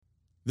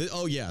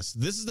Oh, yes.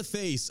 This is the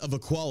face of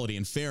equality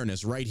and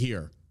fairness right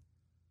here.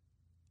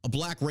 A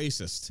black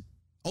racist.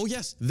 Oh,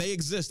 yes, they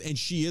exist, and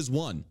she is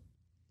one.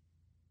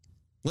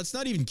 Let's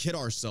not even kid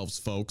ourselves,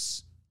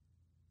 folks.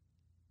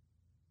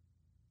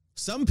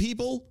 Some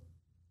people,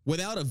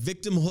 without a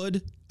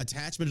victimhood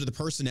attachment to the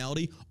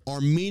personality,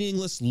 are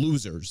meaningless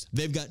losers.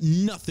 They've got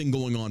nothing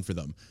going on for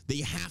them.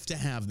 They have to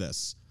have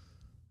this.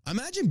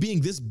 Imagine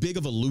being this big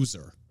of a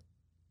loser.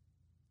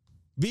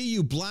 Be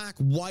you black,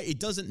 white, it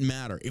doesn't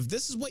matter. If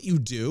this is what you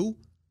do,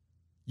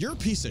 you're a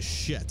piece of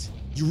shit.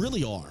 You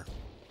really are.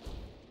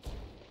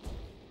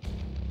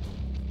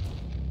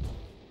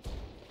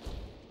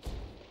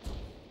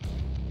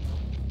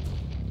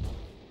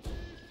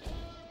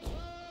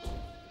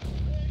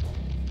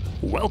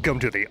 Welcome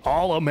to the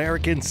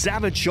All-American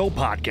Savage Show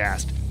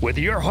podcast with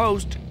your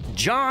host,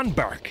 John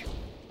Burke,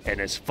 and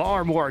his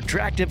far more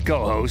attractive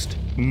co-host,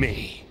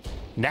 me.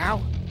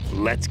 Now,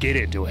 let's get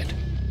into it.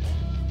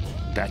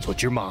 That's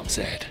what your mom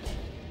said.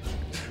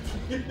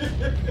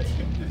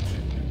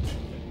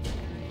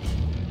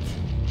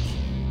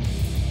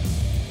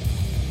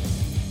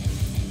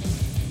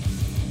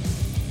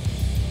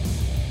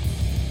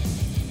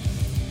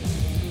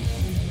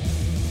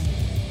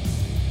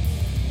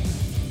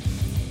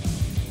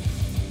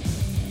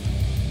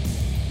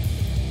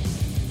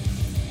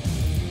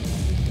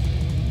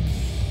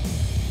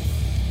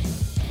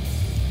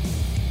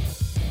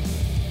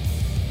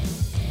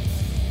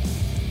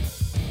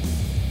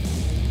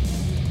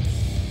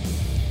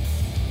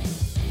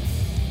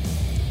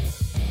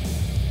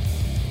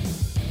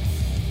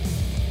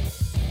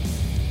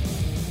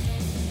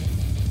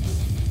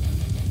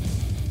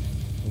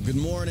 Good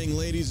morning,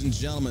 ladies and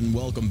gentlemen.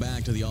 Welcome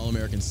back to the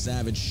All-American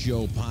Savage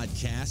Show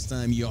podcast.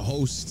 I'm your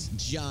host,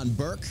 John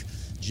Burke.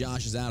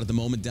 Josh is out at the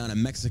moment down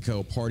in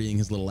Mexico partying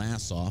his little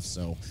ass off,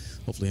 so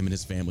hopefully him and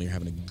his family are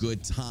having a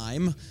good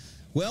time.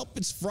 Well,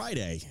 it's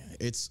Friday.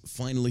 It's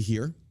finally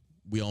here.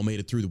 We all made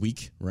it through the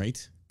week,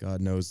 right? God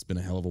knows it's been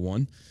a hell of a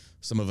one.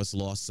 Some of us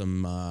lost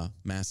some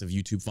massive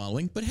YouTube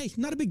following, but hey,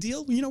 not a big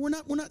deal. You know, we're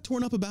not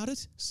torn up about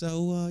it.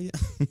 So, yeah.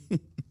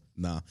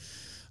 Nah.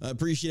 I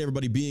appreciate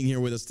everybody being here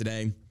with us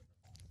today.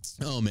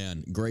 Oh,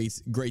 man,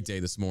 great day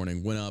this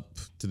morning. Went up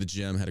to the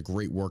gym, had a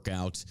great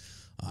workout,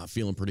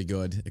 feeling pretty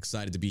good,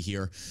 excited to be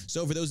here.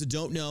 So for those that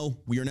don't know,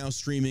 we are now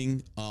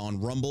streaming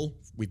on Rumble.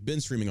 We've been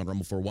streaming on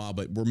Rumble for a while,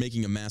 but we're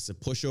making a massive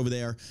push over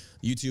there.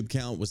 YouTube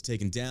count was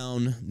taken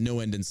down, no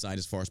end in sight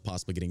as far as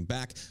possibly getting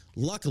back.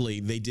 Luckily,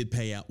 they did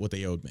pay out what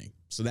they owed me,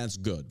 so that's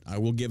good. I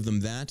will give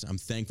them that. I'm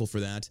thankful for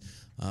that,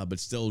 but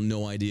still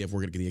no idea if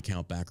we're going to get the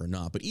account back or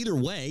not. But either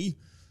way,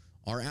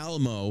 our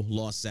Alamo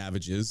Lost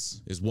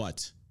Savages is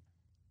what?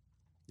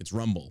 It's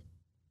Rumble.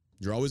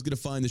 You're always going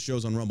to find the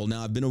shows on Rumble.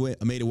 Now, I've been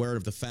made aware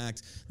of the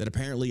fact that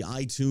apparently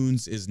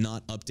iTunes is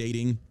not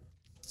updating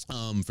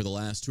for the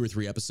last 2 or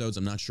 3 episodes.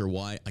 I'm not sure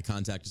why. I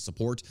contacted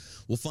support.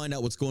 We'll find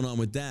out what's going on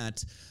with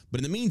that. But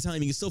in the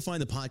meantime, you can still find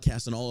the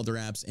podcast on all other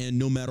apps, and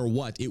no matter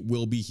what, it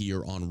will be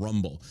here on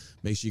Rumble.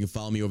 Make sure you can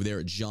follow me over there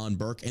at John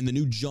Burke, and the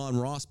new John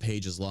Ross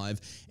page is live.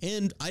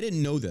 And I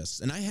didn't know this,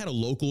 and I had a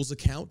Locals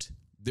account.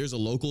 There's a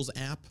Locals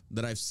app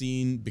that I've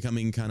seen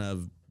becoming kind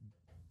of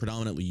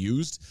predominantly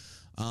used.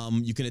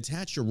 You can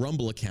attach your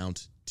Rumble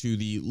account to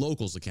the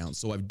Locals account.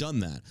 So I've done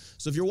that.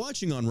 So if you're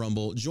watching on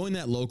Rumble, join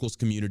that Locals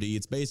community.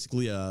 It's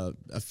basically a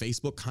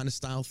Facebook kind of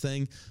style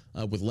thing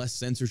with less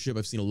censorship.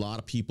 I've seen a lot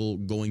of people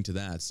going to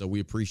that. So we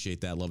appreciate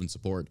that love and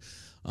support.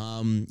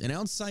 And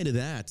outside of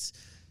that,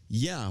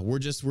 yeah, we're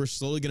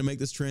slowly going to make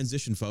this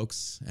transition,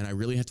 folks. And I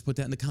really have to put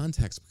that into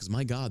context because,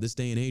 my God, this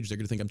day and age, they're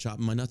going to think I'm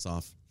chopping my nuts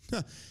off.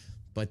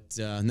 But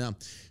no,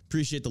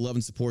 appreciate the love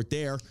and support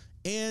there.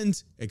 And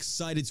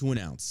excited to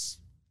announce.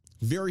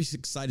 Very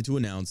excited to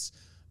announce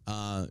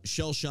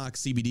Shell Shock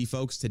CBD,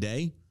 folks,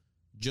 today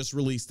just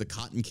released the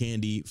cotton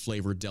candy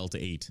flavored Delta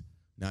 8.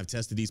 Now, I've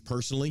tested these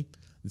personally.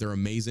 They're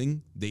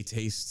amazing. They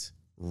taste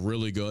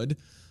really good,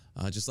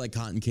 just like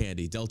cotton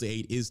candy. Delta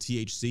 8 is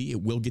THC. It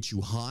will get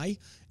you high,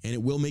 and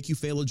it will make you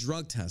fail a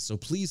drug test. So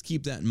please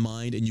keep that in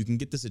mind, and you can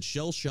get this at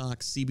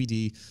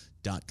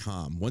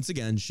shellshockcbd.com. Once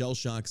again,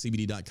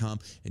 shellshockcbd.com.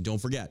 And don't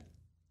forget,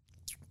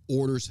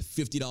 orders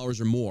 $50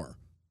 or more.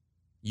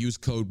 Use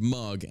code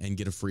MUG and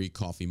get a free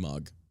coffee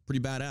mug. Pretty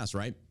badass,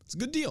 right? It's a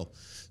good deal.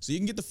 So you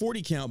can get the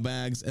 40 count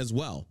bags as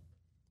well.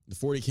 The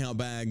 40 count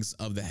bags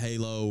of the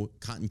Halo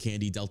Cotton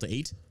Candy Delta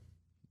 8.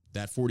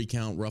 That 40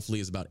 count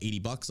roughly is about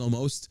 $80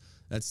 almost.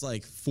 That's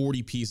like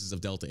 40 pieces of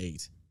Delta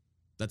 8.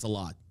 That's a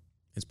lot.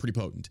 It's pretty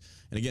potent.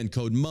 And again,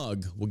 code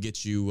MUG will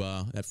get you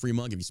that free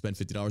mug if you spend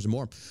 $50 or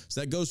more.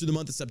 So that goes through the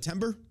month of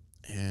September.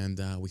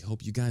 And we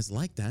hope you guys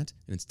like that.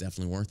 And it's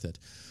definitely worth it.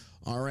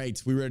 All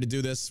right, we ready to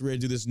do this? Ready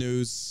to do this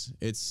news?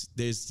 It's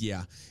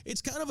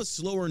kind of a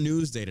slower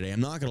news day today.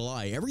 I'm not gonna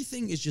lie.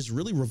 Everything is just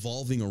really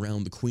revolving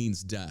around the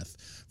Queen's death.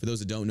 For those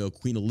that don't know,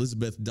 Queen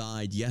Elizabeth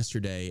died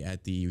yesterday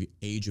at the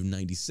age of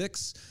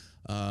 96.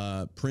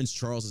 Prince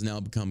Charles has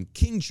now become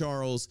King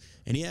Charles,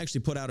 and he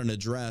actually put out an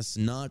address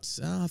not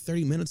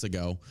 30 minutes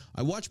ago.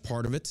 I watched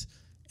part of it,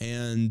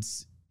 and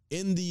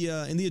in the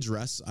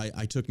address,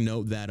 I took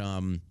note that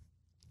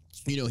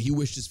He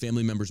wished his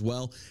family members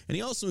well, and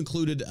he also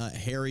included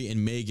Harry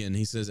and Meghan,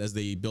 he says, as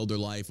they build their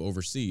life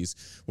overseas,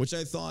 which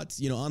I thought,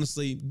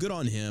 honestly, good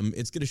on him.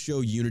 It's going to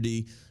show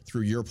unity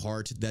through your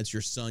part. That's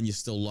your son. You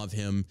still love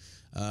him.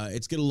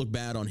 It's going to look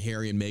bad on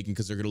Harry and Meghan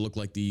because they're going to look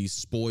like the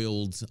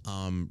spoiled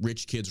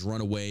rich kids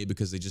run away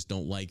because they just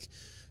don't like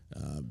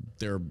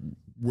their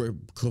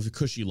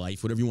cushy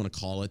life, whatever you want to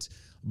call it.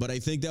 But I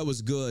think that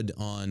was good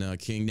on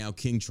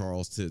King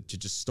Charles to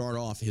just start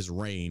off his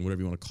reign,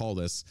 whatever you want to call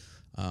this,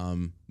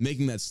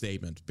 making that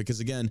statement. Because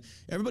again,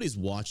 everybody's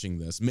watching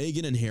this.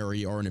 Meghan and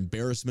Harry are an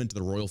embarrassment to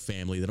the royal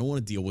family. They don't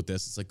want to deal with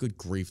this. It's like, good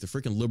grief. The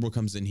freaking liberal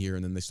comes in here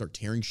and then they start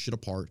tearing shit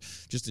apart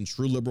just in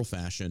true liberal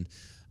fashion.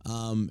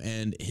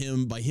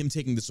 And by him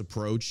taking this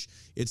approach,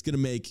 it's going to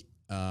make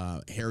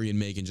Harry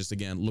and Meghan just,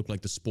 again, look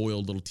like the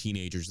spoiled little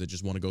teenagers that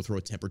just want to go throw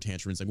a temper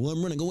tantrum. It's like, well,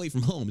 I'm running away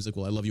from home. He's like,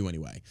 well, I love you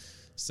anyway.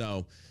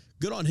 So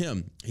good on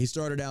him. He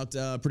started out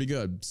pretty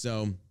good.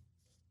 So,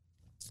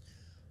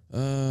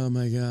 oh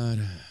my God.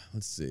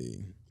 Let's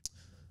see.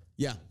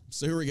 Yeah.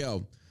 So here we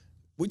go.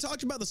 We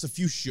talked about this a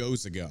few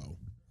shows ago.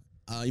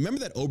 You remember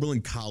that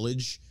Oberlin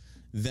College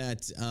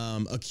that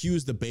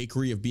accused the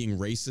bakery of being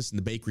racist and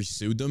the bakery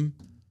sued them?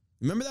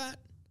 Remember that?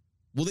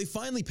 Well, they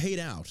finally paid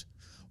out.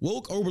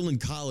 Woke Oberlin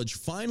College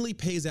finally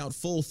pays out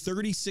full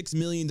 $36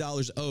 million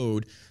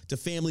owed to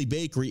Family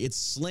Bakery it's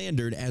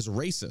slandered as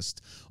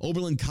racist.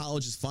 Oberlin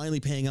College is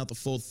finally paying out the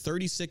full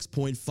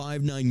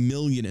 $36.59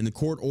 million in the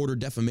court-ordered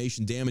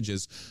defamation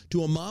damages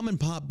to a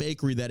mom-and-pop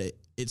bakery that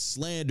it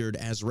slandered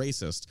as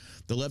racist.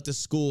 The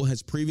leftist school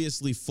has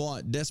previously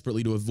fought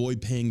desperately to avoid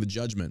paying the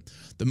judgment.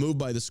 The move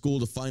by the school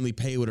to finally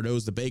pay what it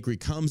owes the bakery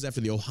comes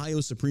after the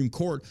Ohio Supreme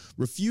Court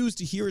refused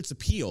to hear its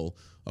appeal,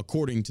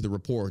 according to the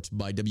report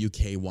by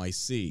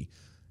WKYC.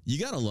 You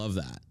gotta love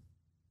that.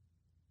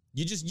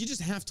 You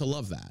just have to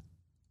love that.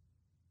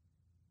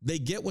 They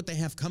get what they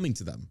have coming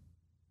to them.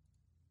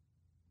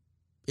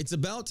 It's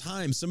about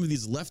time some of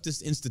these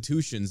leftist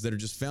institutions that are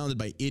just founded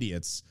by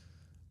idiots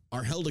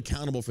are held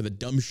accountable for the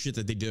dumb shit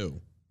that they do.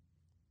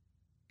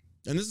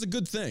 And this is a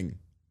good thing.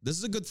 This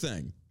is a good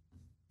thing.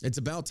 It's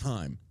about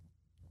time.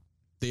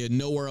 They had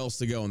nowhere else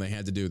to go and they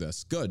had to do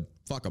this. Good.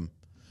 Fuck them.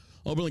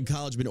 Oberlin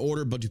College been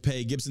ordered but to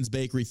pay Gibson's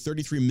Bakery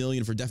 $33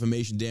 million for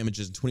defamation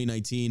damages in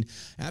 2019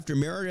 after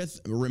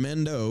Meredith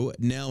Raimondo,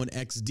 now an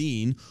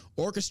ex-dean,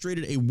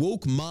 orchestrated a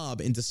woke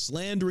mob into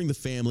slandering the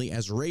family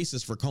as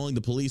racist for calling the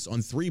police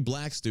on 3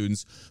 black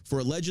students for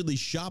allegedly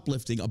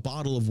shoplifting a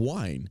bottle of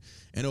wine.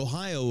 And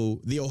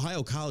the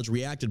Ohio College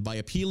reacted by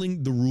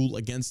appealing the rule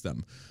against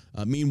them.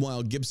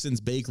 Meanwhile, Gibson's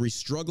Bakery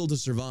struggled to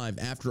survive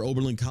after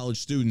Oberlin College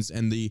students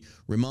and the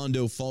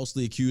Raimondo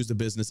falsely accused the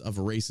business of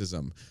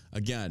racism.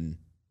 Again,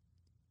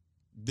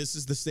 this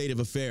is the state of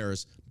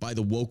affairs by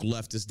the woke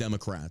leftist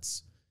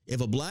Democrats.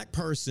 If a black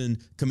person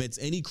commits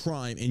any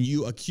crime and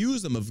you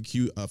accuse them of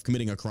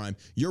committing a crime,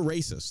 you're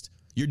racist.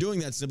 You're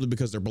doing that simply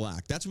because they're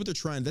black. That's what they're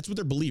trying. That's what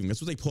they're believing.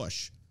 That's what they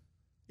push.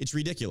 It's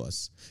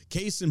ridiculous.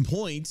 Case in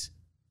point,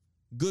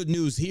 good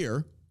news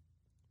here.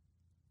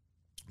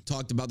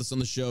 Talked about this on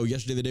the show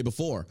yesterday, the day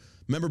before.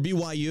 Remember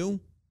BYU?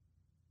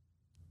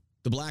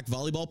 The black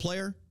volleyball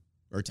player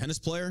or tennis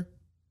player?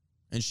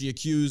 And she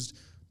accused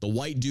the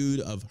white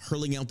dude of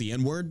hurling out the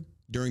N-word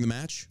during the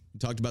match. We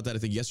talked about that, I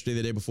think, yesterday,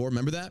 the day before.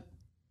 Remember that?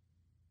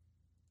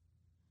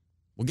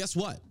 Well, guess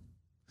what?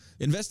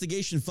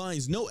 Investigation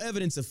finds no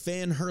evidence of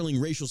fan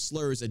hurling racial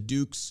slurs at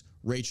Duke's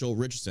Rachel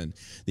Richardson.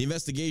 The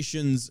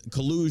investigation's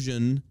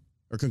conclusion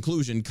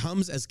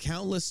comes as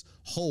countless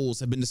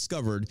holes have been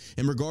discovered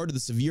in regard to the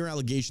severe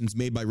allegations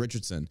made by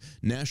Richardson.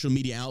 National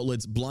media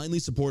outlets blindly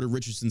supported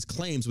Richardson's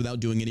claims without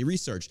doing any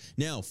research.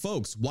 Now,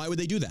 folks, why would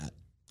they do that?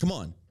 Come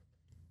on.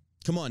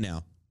 Come on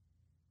now.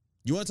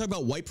 You want to talk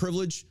about white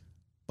privilege?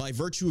 By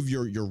virtue of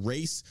your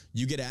race,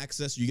 you get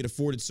access, you get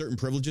afforded certain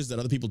privileges that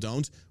other people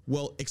don't.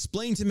 Well,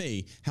 explain to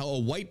me how if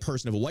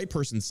a white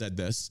person said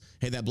this,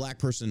 hey, that black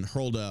person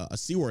hurled a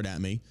C word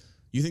at me,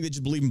 you think they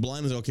just believe him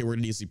blindly? Okay, we're going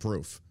to need to see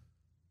proof.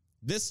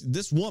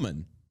 This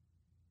woman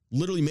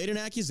literally made an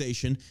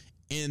accusation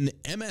and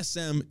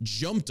MSM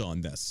jumped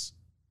on this.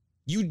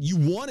 You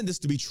wanted this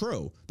to be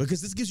true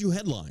because this gives you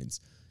headlines.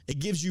 It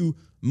gives you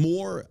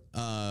more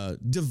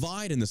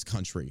divide in this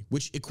country,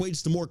 which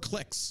equates to more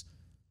clicks.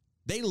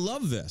 They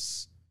love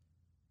this.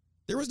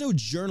 There was no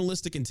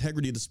journalistic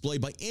integrity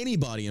displayed by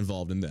anybody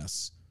involved in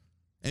this.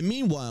 And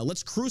meanwhile,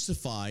 let's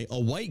crucify a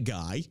white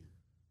guy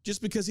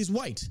just because he's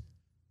white.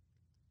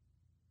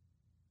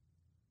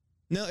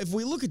 Now, if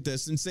we look at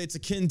this and say it's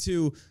akin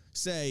to,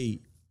 say,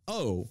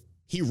 oh,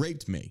 he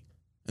raped me,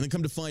 and then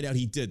come to find out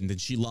he didn't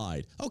and she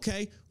lied.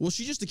 Okay, well,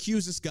 she just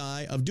accused this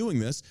guy of doing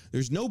this.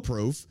 There's no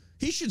proof.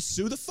 He should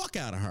sue the fuck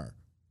out of her.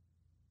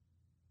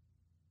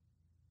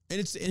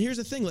 And here's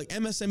the thing, like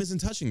MSM isn't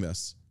touching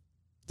this.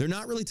 They're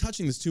not really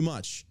touching this too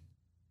much.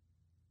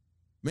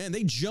 Man,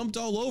 they jumped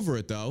all over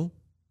it though.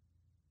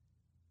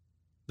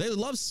 They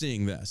love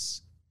seeing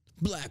this.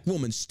 Black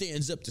woman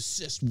stands up to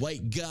cis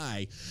white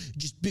guy,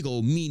 just big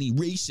old meanie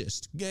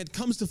racist. It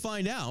comes to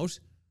find out,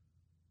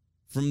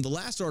 from the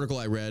last article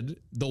I read,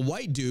 the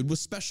white dude with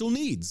special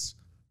needs.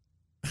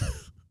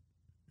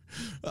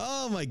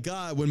 Oh my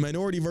God! When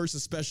minority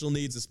versus special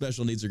needs, the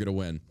special needs are going to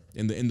win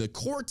in the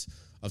court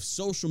of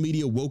social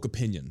media woke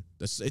opinion.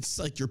 It's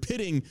like you're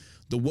pitting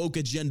the woke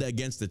agenda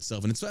against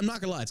itself, and I'm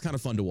not gonna lie, it's kind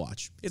of fun to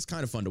watch. It's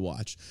kind of fun to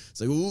watch.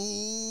 It's like,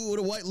 ooh, what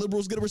are white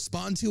liberals going to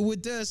respond to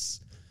with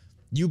this?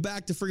 You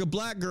backed a friggin'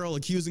 black girl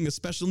accusing a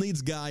special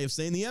needs guy of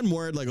saying the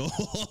N-word, like,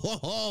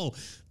 oh,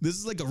 this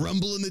is like a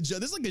rumble in the judge.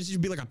 This should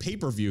be like a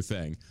pay-per-view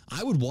thing.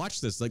 I would watch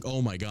this like,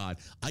 oh my God,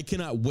 I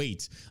cannot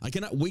wait. I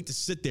cannot wait to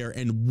sit there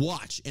and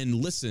watch and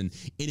listen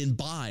and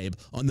imbibe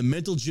on the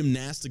mental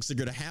gymnastics that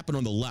are going to happen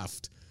on the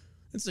left.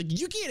 It's like,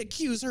 you can't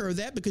accuse her of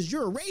that because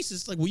you're a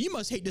racist. Like, well, you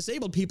must hate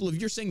disabled people if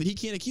you're saying that he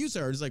can't accuse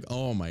her. It's like,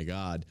 oh my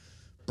God,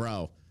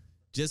 bro,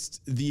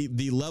 just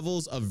the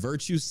levels of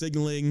virtue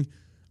signaling.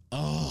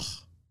 Oh,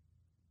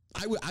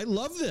 I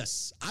love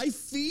this. I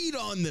feed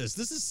on this.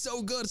 This is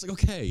so good. It's like,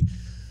 okay,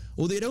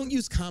 well, they don't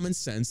use common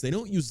sense. They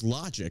don't use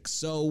logic.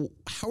 So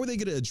how are they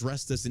going to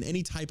address this in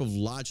any type of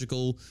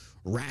logical,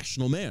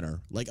 rational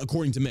manner? Like,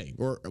 according to me,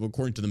 or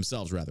according to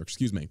themselves, rather,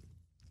 excuse me.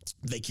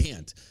 They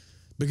can't,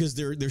 because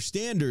their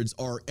standards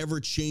are ever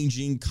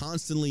changing,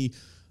 constantly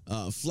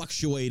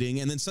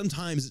fluctuating, and then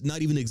sometimes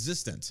not even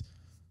existent.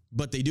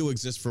 But they do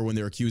exist for when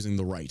they're accusing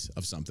the right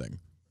of something.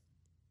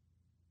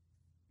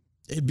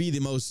 It'd be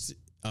the most...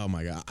 Oh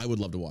my God, I would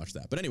love to watch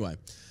that. But anyway,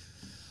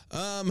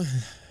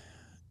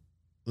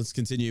 let's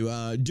continue.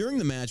 During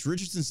the match,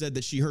 Richardson said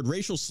that she heard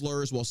racial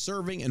slurs while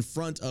serving in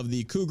front of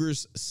the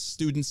Cougars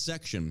student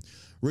section.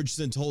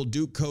 Richardson told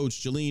Duke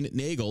coach Jalen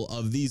Nagel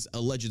of these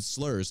alleged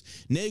slurs.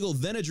 Nagel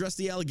then addressed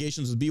the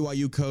allegations with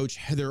BYU coach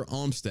Heather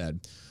Olmstead.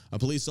 A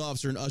police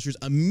officer and ushers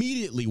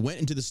immediately went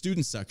into the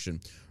student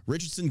section.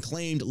 Richardson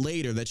claimed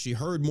later that she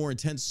heard more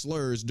intense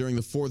slurs during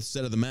the fourth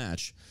set of the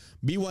match.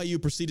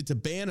 BYU proceeded to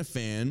ban a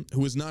fan who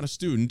was not a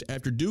student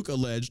after Duke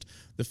alleged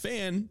the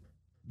fan,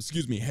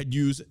 had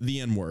used the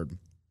N-word.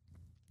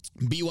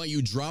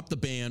 BYU dropped the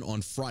ban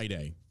on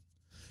Friday.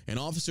 An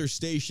officer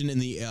stationed in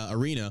the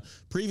arena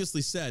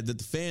previously said that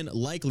the fan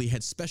likely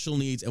had special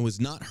needs and was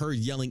not heard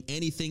yelling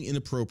anything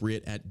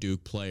inappropriate at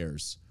Duke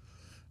players.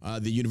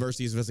 The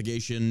university's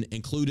investigation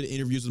included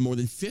interviews with more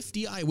than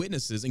 50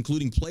 eyewitnesses,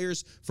 including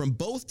players from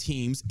both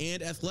teams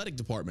and athletic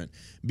department.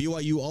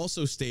 BYU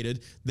also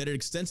stated that it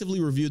extensively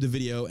reviewed the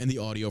video and the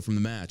audio from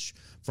the match.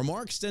 From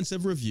our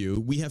extensive review,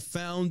 we have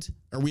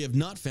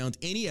not found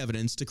any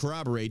evidence to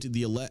corroborate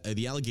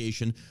the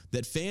allegation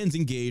that fans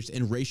engaged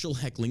in racial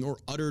heckling or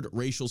uttered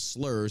racial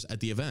slurs at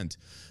the event.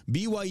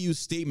 BYU's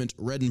statement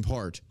read in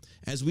part,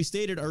 "As we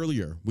stated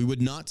earlier, we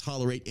would not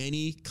tolerate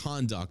any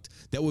conduct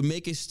that would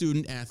make a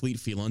student athlete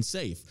feel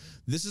unsafe.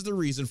 This is the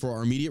reason for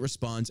our immediate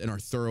response and our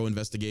thorough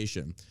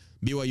investigation."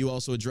 BYU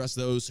also addressed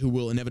those who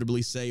will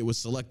inevitably say it was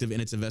selective in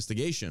its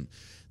investigation.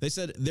 They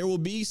said there will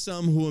be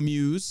some who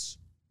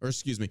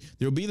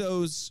there will be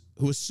those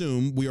who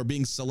assume we are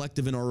being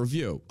selective in our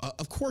review.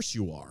 Of course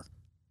you are.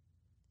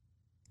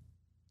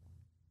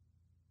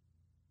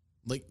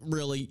 Like,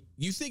 really?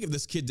 You think if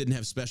this kid didn't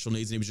have special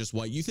needs and he was just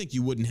white, you think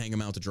you wouldn't hang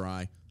him out to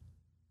dry?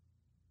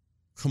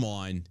 Come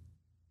on.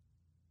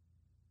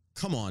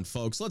 Come on,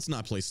 folks. Let's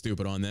not play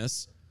stupid on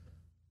this.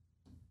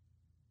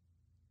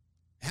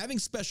 Having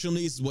special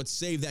needs is what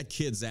saved that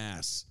kid's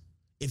ass.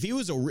 If it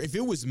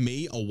was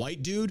me, a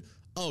white dude,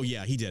 oh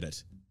yeah, he did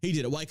it. He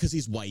did it. Why? Because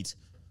he's white.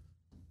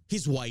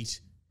 He's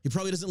white. He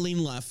probably doesn't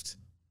lean left.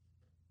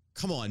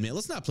 Come on, man.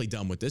 Let's not play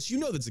dumb with this. You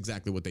know that's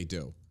exactly what they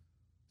do.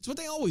 It's what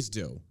they always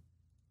do.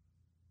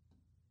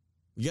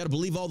 You got to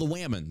believe all the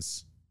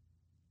whammons.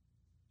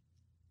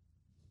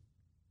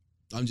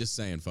 I'm just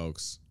saying,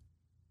 folks.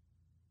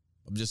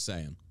 I'm just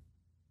saying.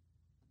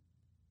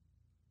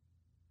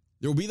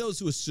 There will be those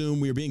who assume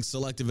we are being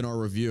selective in our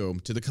review.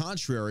 To the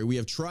contrary, we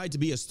have tried to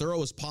be as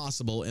thorough as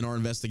possible in our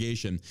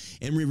investigation,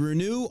 and we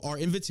renew our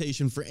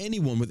invitation for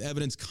anyone with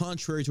evidence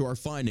contrary to our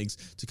findings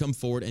to come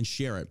forward and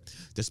share it.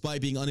 Despite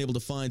being unable to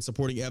find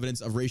supporting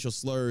evidence of racial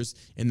slurs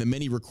in the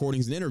many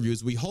recordings and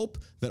interviews, we hope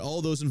that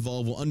all those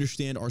involved will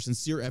understand our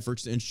sincere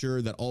efforts to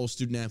ensure that all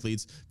student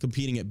athletes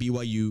competing at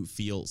BYU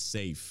feel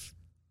safe.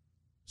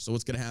 So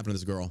what's going to happen to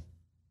this girl?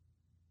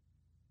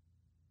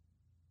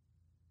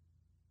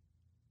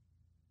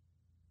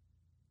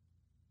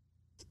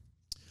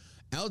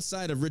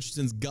 Outside of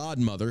Richardson's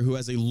godmother, who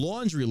has a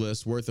laundry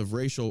list worth of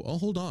racial... Oh,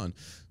 hold on.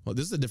 Well,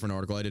 this is a different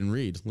article I didn't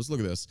read. Let's look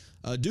at this.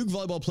 Duke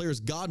volleyball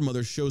player's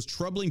godmother shows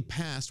troubling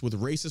past with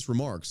racist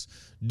remarks.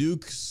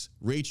 Duke's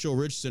Rachel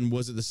Richardson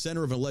was at the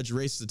center of an alleged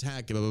racist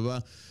attack. Blah, blah, blah.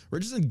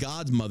 Richardson's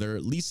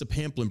godmother, Lisa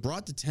Pamplin,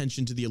 brought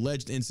attention to the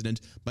alleged incident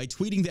by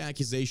tweeting the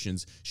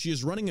accusations. She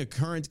is running a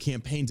current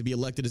campaign to be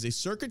elected as a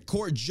circuit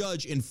court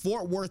judge in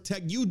Fort Worth,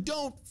 Texas. You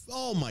don't...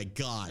 Oh, my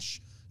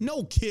gosh.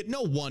 No kid.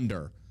 No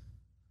wonder.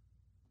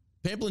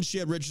 Pamplin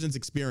shared Richardson's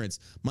experience.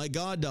 "My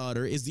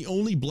goddaughter is the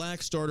only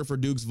black starter for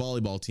Duke's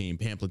volleyball team,"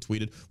 Pamplin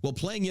tweeted. "While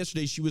playing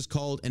yesterday, she was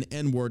called an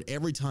N-word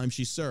every time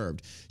she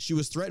served. She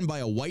was threatened by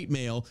a white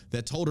male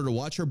that told her to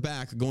watch her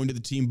back going to the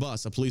team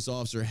bus. A police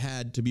officer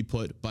had to be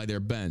put by their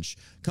bench."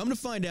 Come to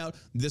find out,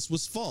 this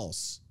was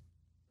false.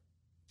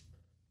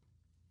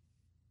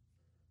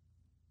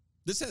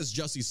 This has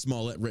Jussie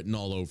Smollett written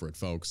all over it,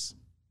 folks.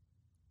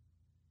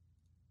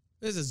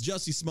 This is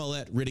Jussie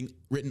Smollett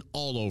written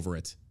all over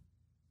it.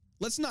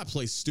 Let's not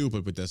play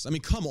stupid with this. I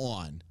mean, come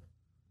on.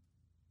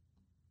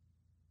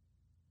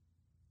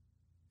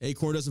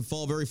 Acorn doesn't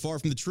fall very far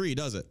from the tree,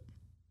 does it?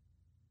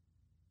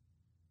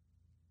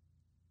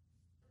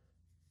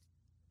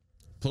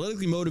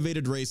 Politically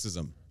motivated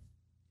racism.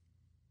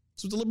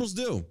 That's what the liberals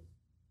do.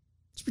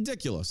 It's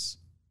ridiculous.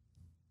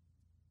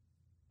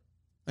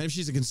 And if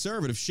she's a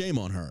conservative, shame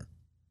on her.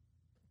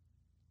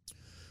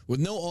 With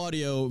no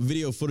audio,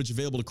 video footage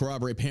available to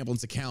corroborate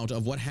Pamplin's account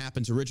of what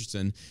happened to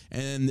Richardson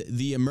and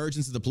the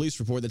emergence of the police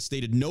report that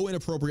stated no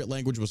inappropriate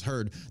language was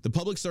heard, the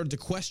public started to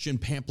question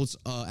Pamplin's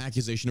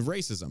accusation of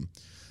racism.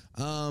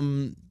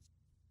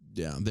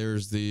 Yeah,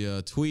 there's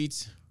the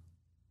tweet.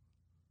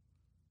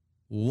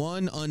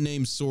 One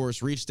unnamed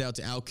source reached out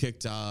to Outkick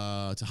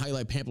to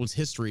highlight Pamplin's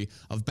history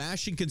of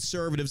bashing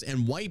conservatives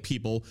and white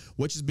people,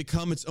 which has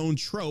become its own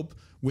trope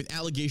with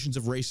allegations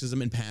of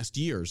racism in past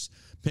years.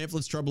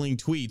 Pamphlet's troubling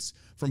tweets,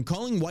 from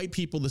calling white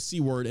people the C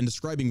word and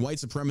describing white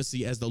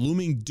supremacy as the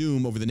looming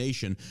doom over the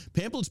nation,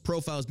 Pamphlet's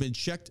profile has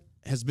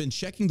been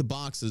checking the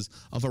boxes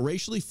of a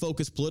racially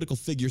focused political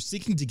figure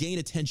seeking to gain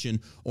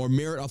attention or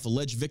merit off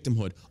alleged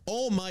victimhood.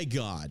 Oh my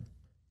God.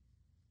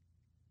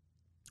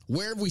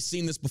 Where have we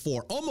seen this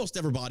before? Almost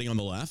everybody on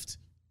the left.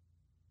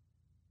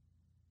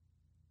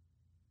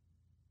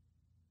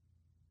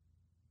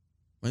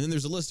 And then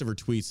there's a list of her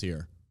tweets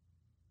here.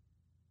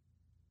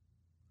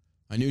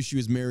 I knew she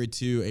was married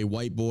to a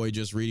white boy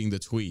just reading the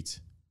tweet.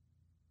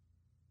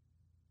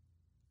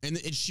 And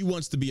she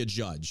wants to be a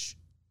judge.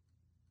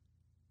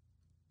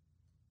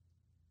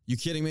 You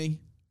kidding me?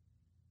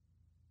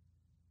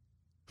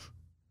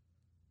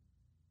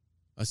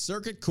 A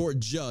circuit court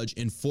judge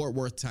in Fort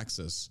Worth,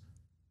 Texas.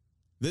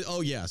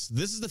 Oh, yes.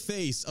 This is the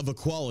face of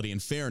equality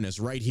and fairness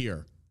right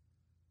here.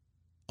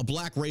 A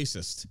black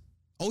racist.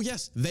 Oh,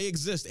 yes, they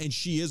exist, and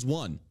she is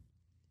one.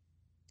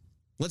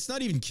 Let's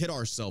not even kid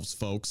ourselves,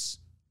 folks.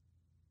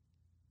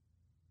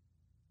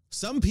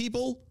 Some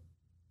people,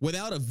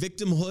 without a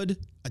victimhood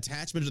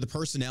attachment to the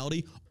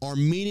personality, are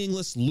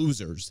meaningless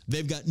losers.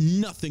 They've got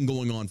nothing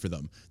going on for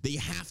them. They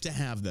have to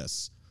have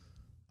this.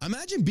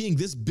 Imagine being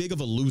this big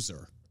of a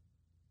loser.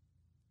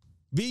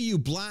 Be you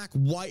black,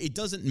 white, it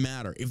doesn't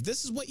matter. If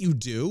this is what you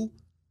do,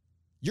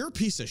 you're a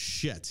piece of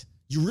shit.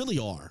 You really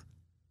are.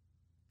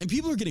 And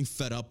people are getting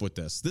fed up with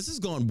this. This has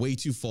gone way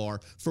too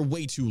far for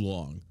way too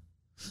long.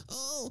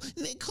 Oh,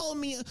 they called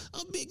me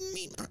a big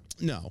mean.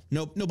 No,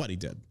 nobody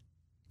did.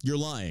 You're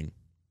lying.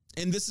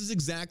 And this is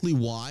exactly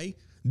why.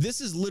 This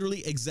is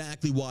literally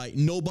exactly why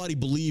nobody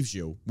believes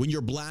you when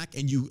you're black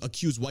and you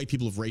accuse white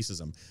people of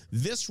racism.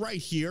 This right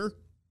here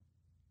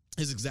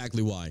is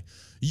exactly why.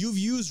 You've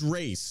used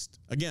race,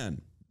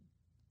 again,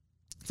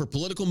 for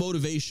political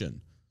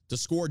motivation to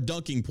score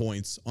dunking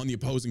points on the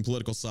opposing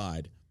political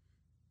side.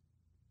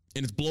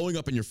 And it's blowing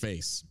up in your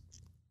face.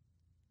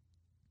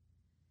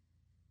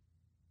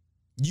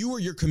 You are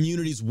your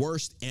community's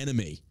worst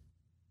enemy.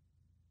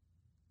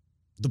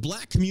 The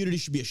black community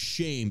should be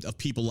ashamed of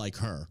people like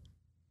her.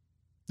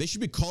 They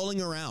should be calling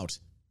her out.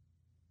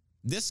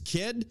 This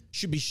kid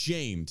should be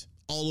shamed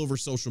all over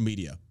social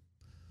media.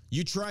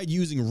 You tried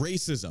using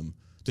racism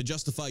to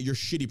justify your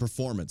shitty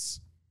performance.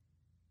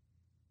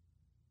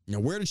 Now,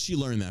 where did she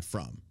learn that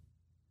from?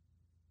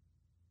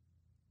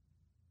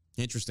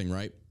 Interesting,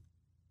 right?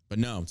 But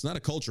no, it's not a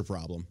culture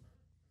problem.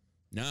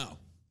 No,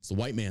 it's the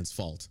white man's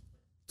fault.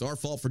 It's our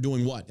fault for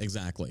doing what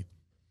exactly?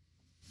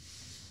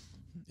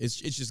 It's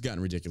just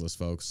gotten ridiculous,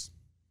 folks.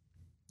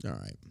 All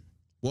right.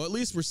 Well, at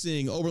least we're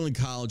seeing Oberlin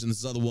College and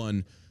this other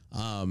one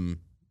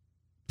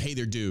pay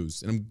their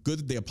dues. And I'm good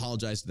that they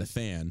apologized to the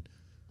fan.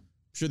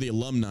 I'm sure the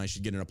alumni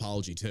should get an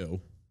apology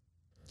too.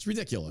 It's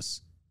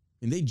ridiculous.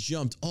 And they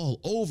jumped all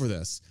over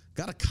this.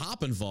 Got a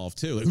cop involved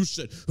too. Like,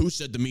 who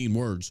said the mean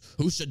words?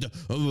 Who said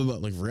the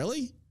like,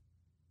 really?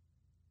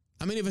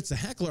 I mean, if it's a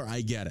heckler,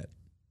 I get it.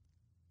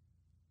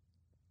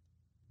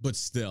 But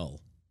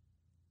still,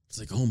 it's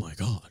like, oh my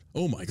God.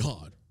 Oh my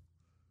God.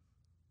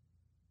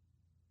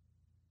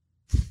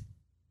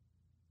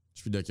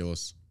 It's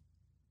ridiculous.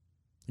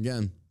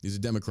 Again, these are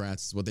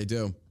Democrats. This is what they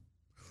do.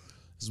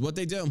 This is what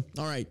they do.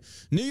 All right.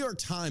 New York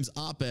Times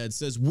op-ed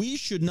says we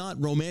should not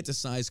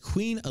romanticize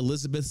Queen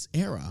Elizabeth's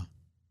era.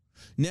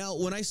 Now,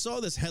 when I saw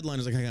this headline, I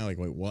was like, kind of like,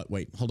 wait, what?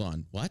 Wait, hold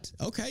on. What?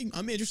 Okay,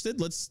 I'm interested.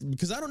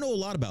 Because I don't know a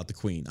lot about the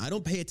Queen. I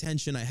don't pay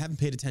attention. I haven't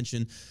paid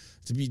attention,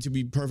 to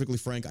be perfectly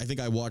frank. I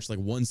think I watched like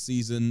one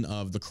season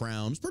of The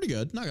Crown. It was pretty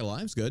good. Not gonna lie,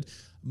 it was good.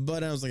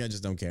 But I was like, I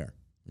just don't care.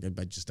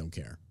 I just don't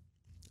care.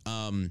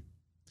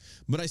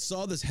 But I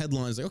saw this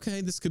headline. I was like,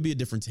 okay, this could be a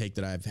different take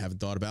that I haven't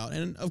thought about.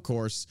 And of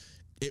course,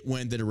 it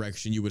went the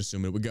direction you would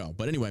assume it would go.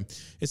 But anyway,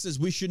 it says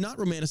we should not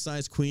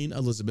romanticize Queen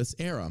Elizabeth's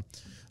era.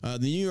 The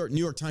New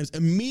York Times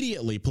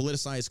immediately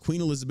politicized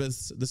Queen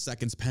Elizabeth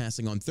II's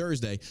passing on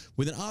Thursday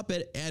with an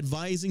op-ed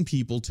advising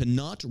people to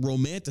not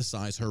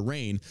romanticize her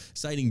reign,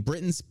 citing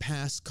Britain's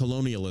past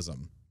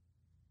colonialism.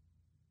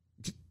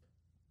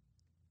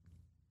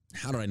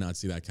 How did I not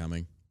see that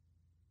coming?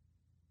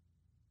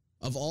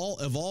 Of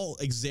all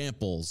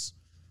examples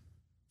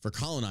for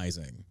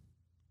colonizing,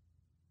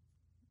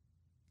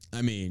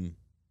 I mean,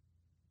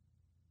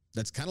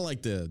 that's kind of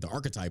like the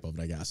archetype of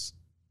it, I guess.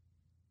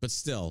 But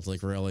still, it's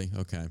like, really?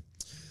 Okay.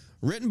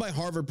 Written by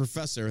Harvard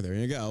professor, there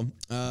you go,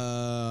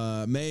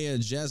 Maya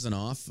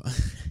Jasanoff.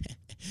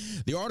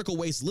 The article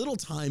wastes little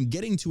time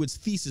getting to its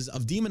thesis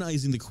of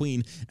demonizing the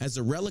Queen as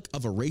a relic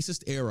of a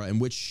racist era in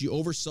which she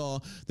oversaw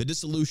the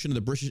dissolution of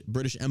the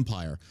British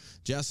Empire.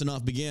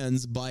 Jasanoff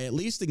begins by at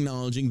least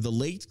acknowledging the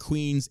late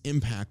Queen's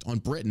impact on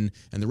Britain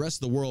and the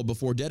rest of the world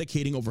before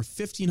dedicating over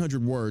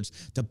 1,500 words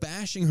to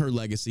bashing her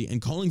legacy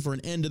and calling for an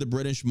end to the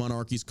British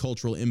monarchy's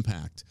cultural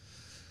impact.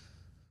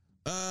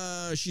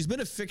 She's been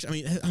a fiction. I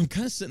mean, I'm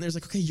kind of sitting there, it's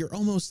like, okay, you're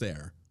almost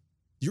there.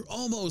 You're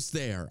almost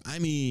there. I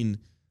mean,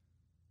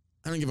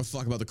 I don't give a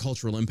fuck about the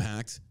cultural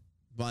impact,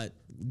 but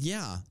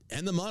yeah,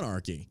 and the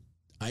monarchy.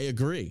 I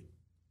agree.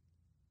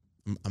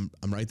 I'm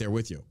right there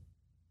with you.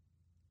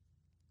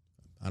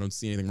 I don't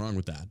see anything wrong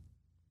with that.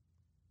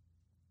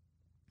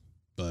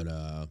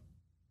 But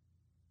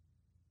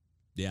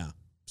yeah.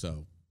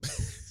 So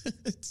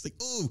it's like,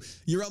 ooh,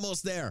 you're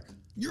almost there.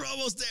 You're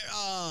almost there.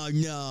 Oh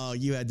no,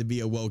 you had to be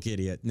a woke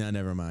idiot. No,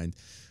 never mind.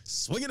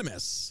 Swing and a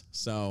miss.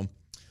 So.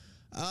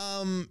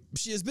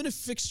 She has been a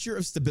fixture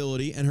of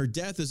stability, and her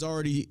death is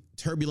already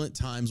turbulent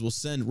times will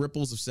send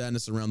ripples of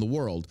sadness around the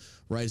world,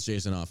 writes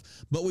Jasanoff.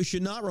 But we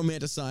should not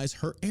romanticize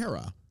her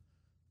era.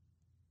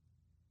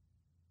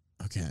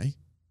 Okay.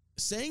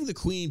 Saying the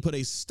Queen put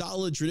a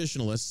stolid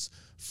traditionalist's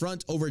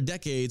front over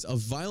decades of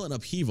violent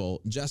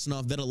upheaval,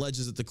 Jasanoff then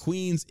alleges that the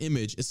Queen's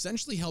image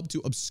essentially helped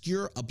to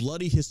obscure a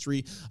bloody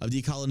history of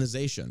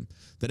decolonization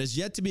that has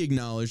yet to be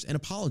acknowledged and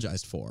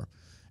apologized for.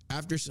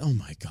 After, oh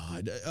my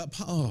God,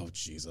 oh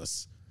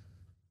Jesus.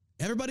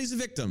 Everybody's a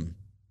victim.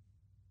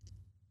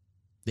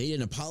 They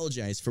didn't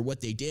apologize for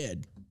what they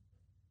did.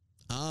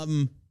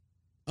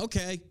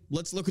 Okay,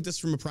 let's look at this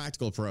from a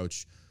practical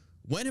approach.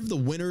 When have the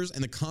winners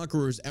and the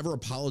conquerors ever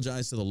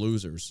apologized to the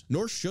losers?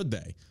 Nor should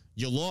they.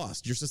 You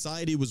lost. Your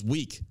society was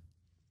weak.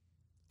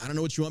 I don't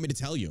know what you want me to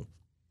tell you.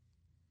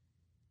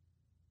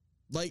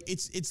 Like,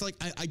 it's like,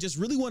 I just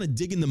really want to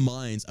dig in the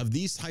minds of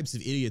these types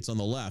of idiots on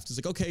the left. It's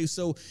like, okay,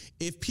 so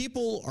if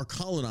people are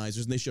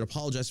colonizers and they should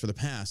apologize for the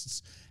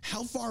past,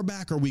 how far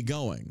back are we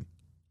going?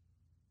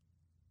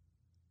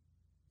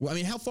 Well, I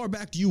mean, how far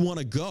back do you want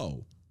to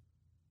go?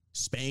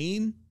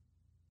 Spain?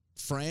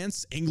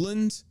 France?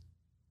 England?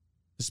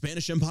 The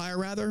Spanish Empire,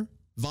 rather?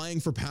 Vying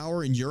for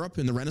power in Europe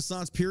in the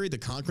Renaissance period, the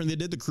conquering they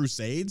did, the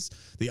Crusades,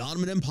 the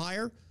Ottoman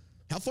Empire?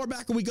 How far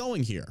back are we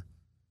going here?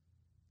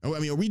 I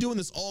mean, are we doing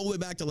this all the way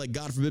back to, like,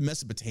 God forbid,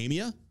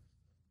 Mesopotamia?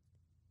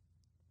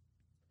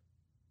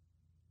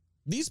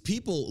 These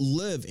people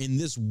live in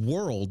this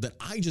world that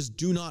I just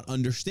do not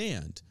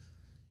understand.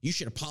 You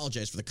should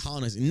apologize for the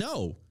colonizing.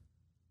 No,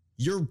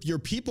 your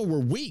people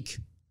were weak.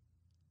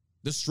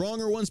 The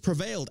stronger ones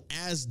prevailed,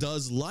 as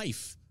does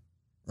life,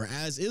 or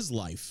as is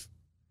life.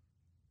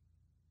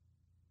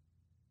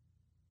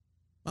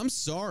 I'm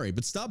sorry,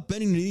 but stop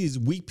bending to these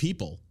weak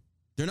people.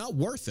 They're not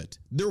worth it.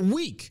 They're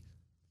weak.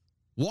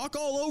 Walk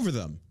all over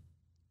them.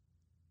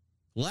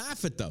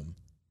 Laugh at them.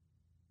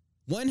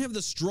 When have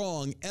the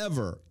strong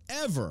ever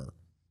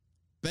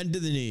bent the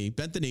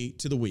knee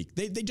to the weak?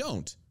 They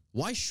don't.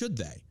 Why should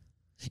they?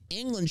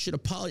 England should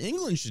apologize.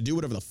 England should do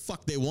whatever the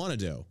fuck they want to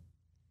do.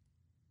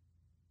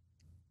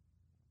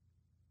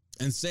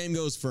 And same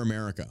goes for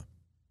America.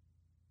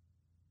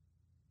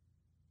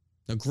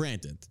 Now,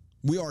 granted,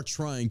 we are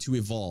trying to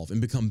evolve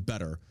and become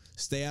better,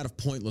 stay out of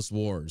pointless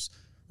wars,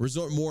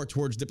 resort more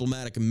towards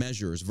diplomatic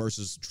measures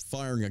versus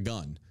firing a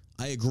gun.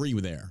 I agree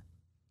with there.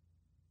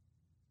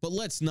 But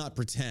let's not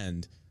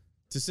pretend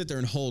to sit there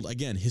and hold,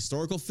 again,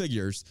 historical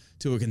figures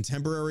to a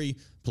contemporary,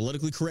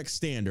 politically correct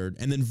standard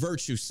and then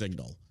virtue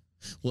signal.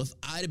 Well, if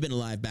I'd have been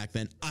alive back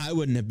then, I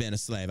wouldn't have been a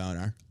slave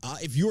owner.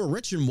 If you were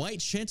rich and white,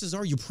 chances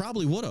are you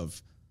probably would have.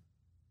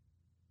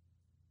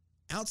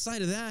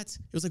 Outside of that,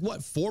 it was like,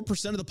 what,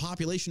 4% of the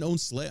population owned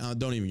slaves?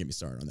 Don't even get me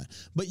started on that.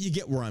 But you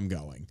get where I'm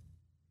going.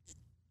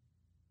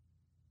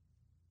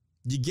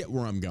 You get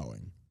where I'm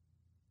going.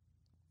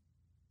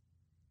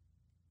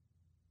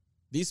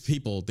 These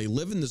people, they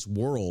live in this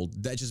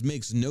world that just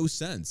makes no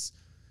sense.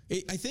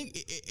 I think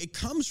it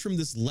comes from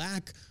this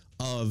lack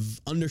of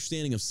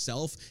understanding of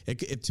self.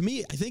 To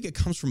me, I think it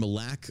comes from a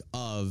lack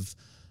of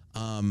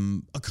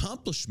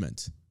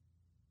accomplishment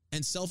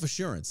and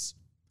self-assurance.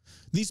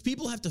 These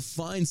people have to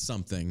find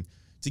something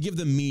to give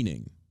them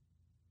meaning,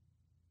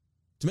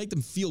 to make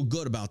them feel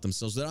good about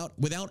themselves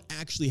without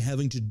actually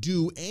having to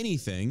do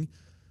anything.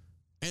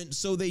 And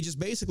so they just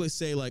basically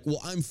say, like, well,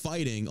 I'm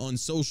fighting on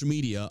social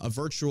media a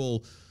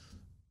virtual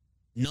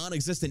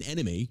non-existent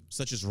enemy,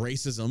 such as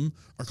racism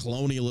or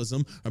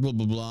colonialism or blah,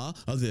 blah, blah,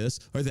 or this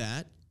or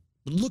that.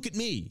 But look at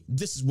me.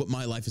 This is what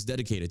my life is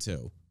dedicated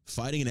to.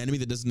 Fighting an enemy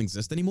that doesn't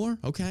exist anymore?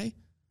 Okay,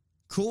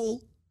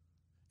 cool.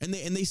 And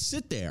they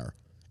sit there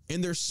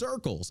in their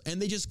circles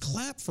and they just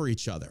clap for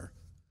each other.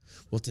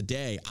 Well,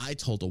 today I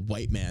told a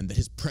white man that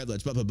his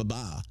privilege, blah, blah,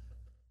 blah,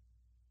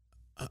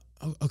 blah.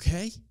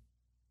 Okay.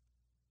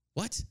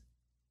 What?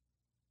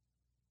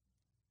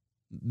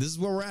 this is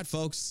where we're at,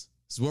 folks.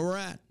 This is where we're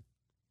at.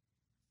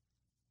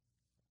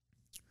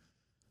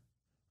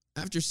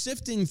 After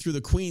sifting through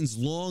the Queen's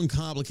long,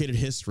 complicated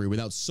history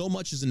without so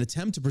much as an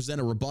attempt to present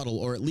a rebuttal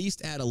or at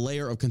least add a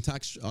layer of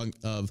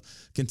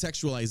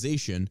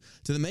contextualization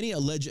to the many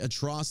alleged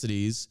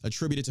atrocities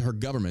attributed to her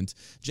government,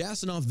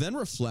 Jasanoff then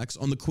reflects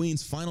on the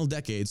Queen's final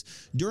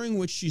decades, during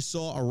which she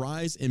saw a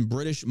rise in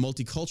British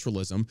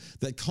multiculturalism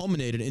that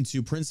culminated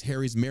into Prince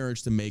Harry's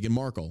marriage to Meghan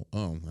Markle.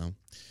 Oh, well.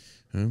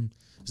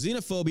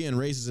 Xenophobia and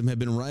racism have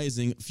been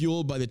rising,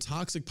 fueled by the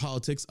toxic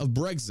politics of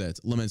Brexit,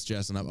 laments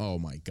Jasanoff. Oh,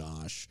 my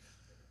gosh.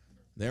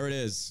 There it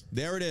is.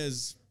 There it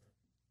is.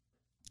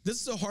 This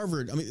is a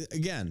Harvard. I mean,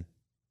 again,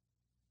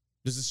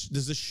 does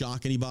this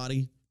shock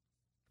anybody?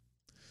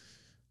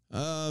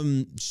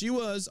 She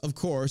was, of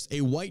course, a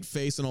white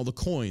face on all the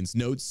coins,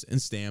 notes,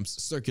 and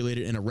stamps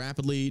circulated in a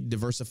rapidly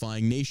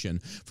diversifying nation.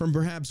 From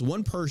perhaps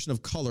one person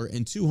of color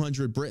and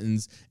 200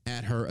 Britons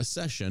at her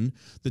accession,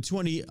 the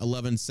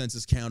 2011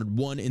 census counted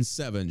 1 in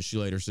 7, she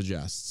later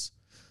suggests.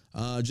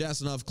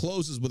 Jasanoff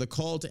closes with a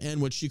call to end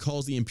what she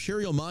calls the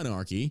imperial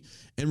monarchy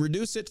and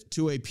reduce it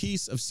to a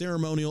piece of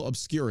ceremonial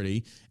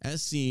obscurity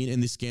as seen in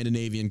the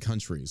Scandinavian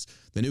countries.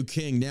 The new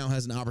king now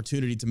has an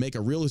opportunity to make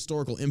a real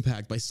historical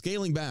impact by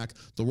scaling back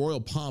the royal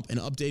pomp and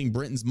updating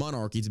Britain's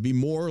monarchy to be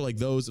more like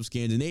those of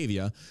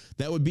Scandinavia.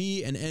 That would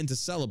be an end to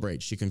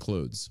celebrate, she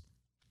concludes.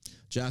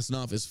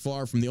 Jasanoff is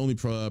far from the only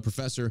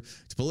professor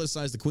to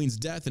politicize the Queen's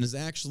death and is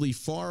actually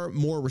far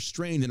more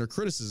restrained in her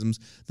criticisms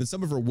than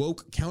some of her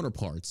woke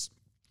counterparts.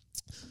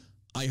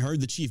 I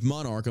heard the chief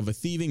monarch of a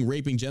thieving,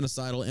 raping,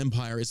 genocidal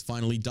empire is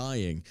finally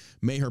dying.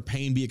 May her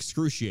pain be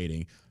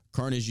excruciating.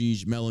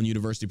 Carnegie Mellon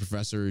University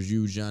professor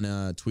Zhu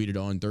Jana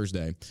tweeted on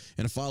Thursday.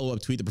 In a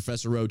follow-up tweet, the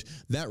professor wrote,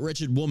 "That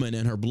wretched woman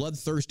and her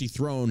bloodthirsty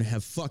throne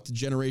have fucked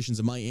generations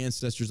of my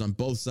ancestors on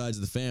both sides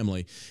of the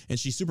family, and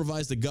she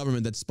supervised the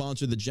government that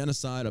sponsored the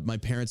genocide of my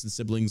parents and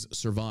siblings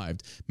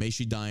survived. May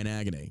she die in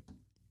agony."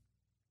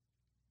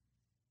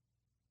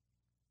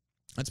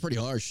 That's pretty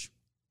harsh.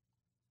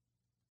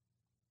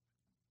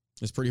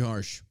 It's pretty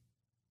harsh.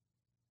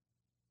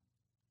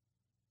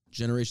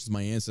 Generations of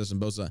my ancestors on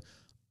both sides.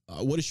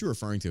 What is she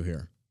referring to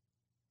here?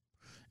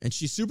 And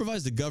she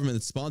supervised the government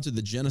that sponsored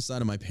the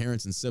genocide of my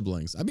parents and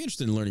siblings. I'd be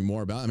interested in learning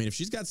more about it. I mean, if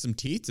she's got some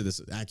teeth to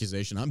this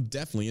accusation, I'm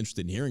definitely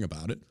interested in hearing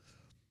about it.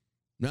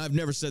 Now, I've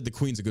never said the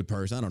Queen's a good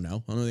person. I don't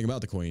know. I don't know anything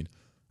about the Queen.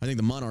 I think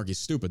the monarchy is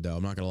stupid, though.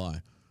 I'm not going to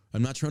lie.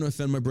 I'm not trying to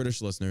offend my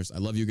British listeners. I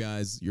love you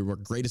guys. You're our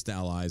greatest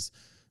allies.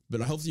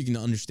 But I hope you can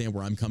understand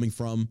where I'm coming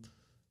from.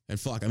 And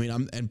fuck, I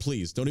mean, and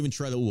please, don't even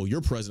try that, well, you're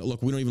president.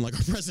 Look, we don't even like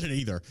our president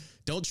either.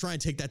 Don't try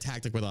and take that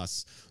tactic with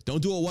us.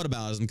 Don't do a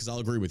whataboutism, because I'll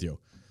agree with you.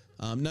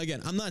 Now,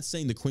 again, I'm not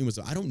saying the Queen was,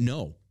 I don't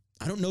know.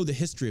 I don't know the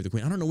history of the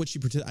Queen. I don't know what she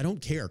pretended. I don't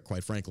care,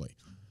 quite frankly.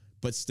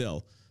 But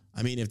still,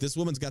 I mean, if this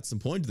woman's got some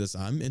point to this,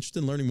 I'm interested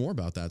in learning more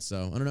about that.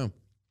 So, I don't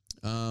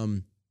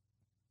know.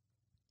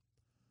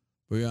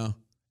 But yeah.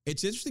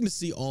 It's interesting to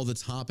see all the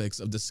topics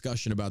of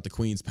discussion about the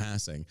Queen's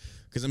passing,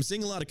 because I'm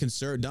seeing a lot of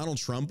concern. Donald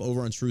Trump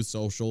over on Truth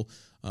Social,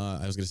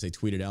 I was going to say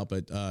tweeted out,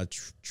 but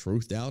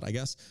truthed out, I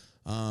guess,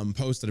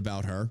 posted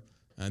about her,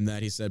 and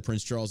that he said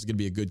Prince Charles is going to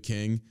be a good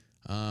king.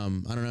 I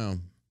don't know.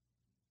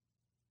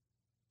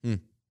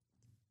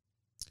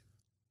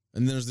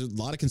 And there's a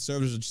lot of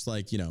conservatives that are just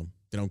like, you know,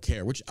 they don't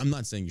care, which I'm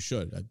not saying you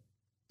should.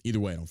 Either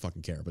way, I don't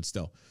fucking care, but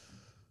still.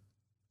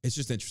 It's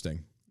just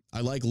interesting. I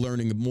like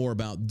learning more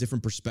about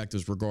different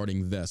perspectives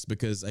regarding this,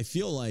 because I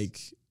feel like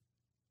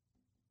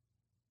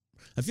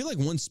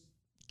once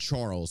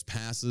Charles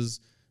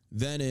passes,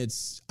 then I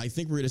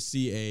think we're going to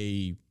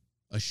see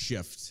a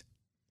shift.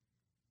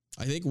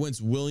 I think once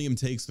William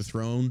takes the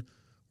throne,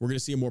 we're going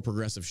to see a more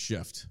progressive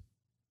shift.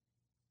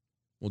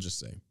 We'll just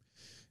say.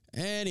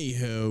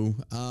 Anywho,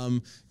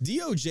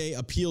 DOJ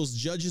appeals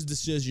judge's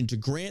decision to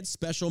grant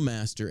special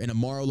master in a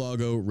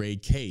Mar-a-Lago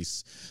raid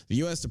case. The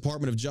U.S.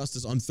 Department of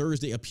Justice on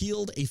Thursday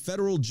appealed a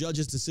federal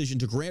judge's decision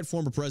to grant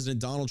former President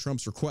Donald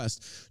Trump's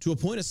request to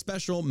appoint a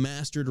special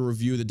master to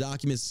review the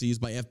documents seized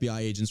by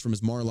FBI agents from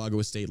his Mar-a-Lago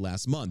estate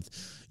last month.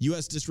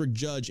 U.S. District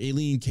Judge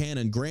Aileen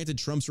Cannon granted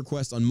Trump's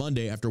request on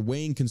Monday after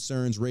weighing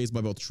concerns raised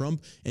by both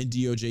Trump and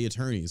DOJ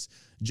attorneys.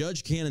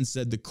 Judge Cannon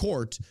said the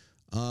court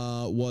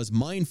was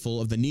mindful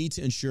of the need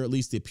to ensure at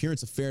least the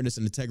appearance of fairness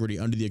and integrity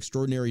under the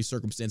extraordinary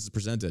circumstances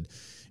presented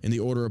in the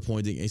order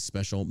appointing a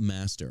special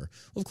master.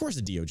 Well, of course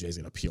the DOJ is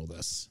going to appeal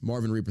this.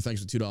 Marvin Reaper,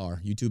 thanks for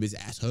 $2. YouTube is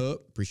ass up.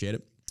 Appreciate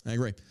it. I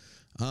agree.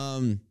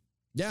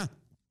 Yeah.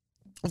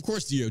 Of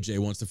course DOJ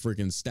wants to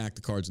freaking stack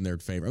the cards in their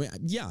favor. I mean,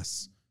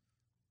 yes.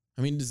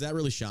 I mean, is that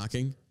really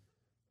shocking?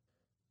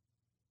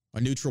 A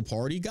neutral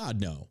party?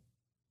 God, no.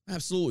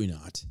 Absolutely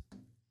not.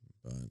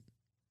 But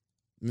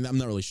I'm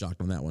not really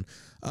shocked on that one.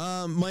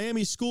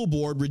 Miami School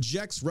Board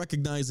rejects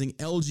recognizing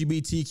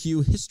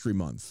LGBTQ History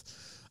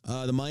Month.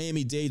 The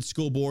Miami-Dade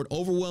School Board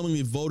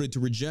overwhelmingly voted to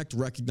reject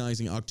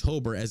recognizing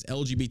October as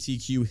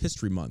LGBTQ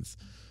History Month.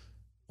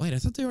 Wait, I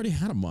thought they already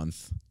had a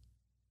month.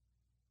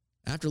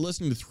 After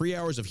listening to 3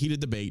 hours of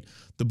heated debate,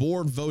 the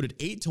board voted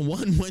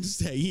 8-1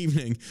 Wednesday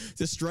evening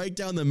to strike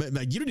down the...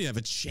 Like, you didn't even have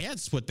a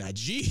chance with that.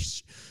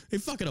 Jeez. They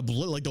fucking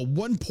like the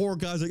one poor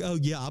guy's like, oh,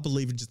 yeah, I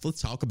believe it. Just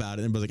let's talk about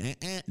it. And everybody's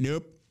like,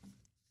 nope.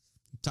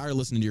 I'm tired of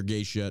listening to your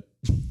gay shit.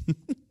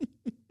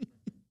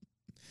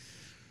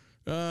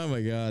 Oh,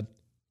 my God.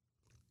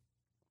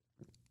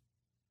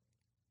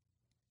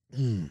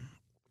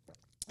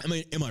 I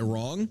mean, am I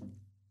wrong?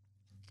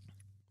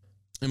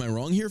 Am I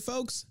wrong here,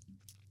 folks?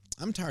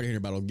 I'm tired of hearing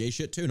about all gay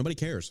shit, too. Nobody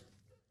cares.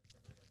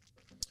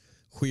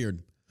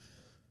 Weird.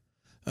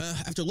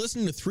 After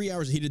listening to 3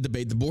 hours of heated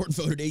debate, the board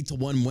voted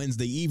 8-1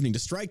 Wednesday evening to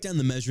strike down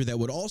the measure that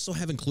would also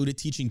have included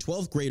teaching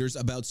 12th graders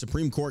about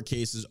Supreme Court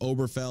cases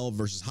Oberlin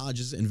versus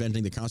Hodges,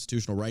 inventing the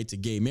constitutional right to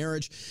gay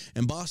marriage,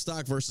 and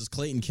Bostock versus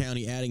Clayton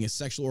County, adding a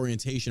sexual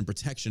orientation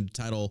protection to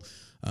Title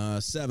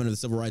 7 of the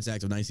Civil Rights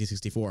Act of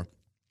 1964.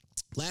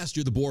 Last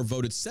year, the board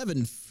voted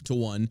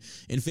 7-1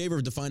 in favor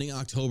of defining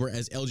October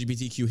as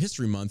LGBTQ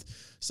History Month,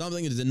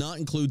 something that did not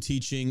include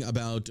teaching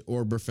about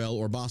Oberlin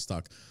or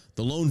Bostock.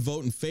 The lone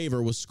vote in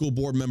favor was school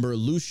board member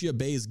Lucia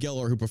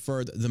Bays-Geller, who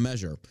preferred the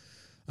measure.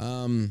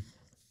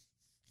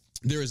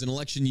 There is an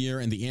election year,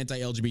 and the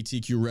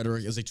anti-LGBTQ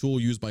rhetoric is a tool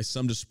used by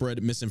some to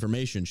spread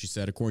misinformation, she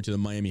said, according to the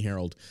Miami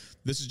Herald.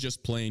 This is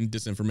just plain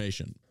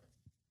disinformation.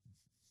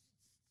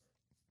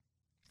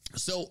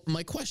 So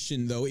my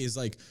question, though, is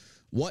like,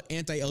 what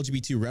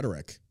anti-LGBT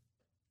rhetoric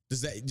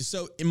does that?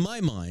 So in my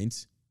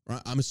mind,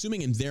 I'm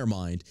assuming in their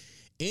mind,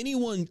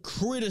 anyone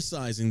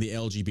criticizing the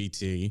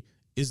LGBT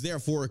is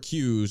therefore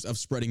accused of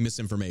spreading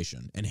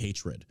misinformation and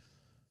hatred.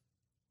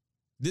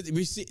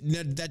 We see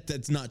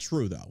that's not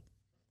true, though.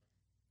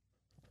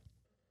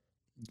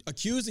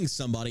 Accusing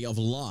somebody of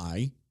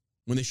lie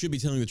when they should be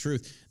telling the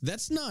truth,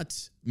 that's not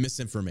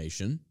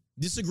misinformation.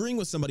 Disagreeing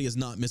with somebody is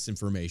not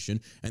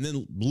misinformation. And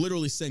then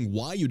literally saying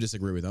why you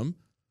disagree with them.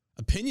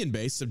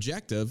 Opinion-based,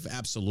 subjective,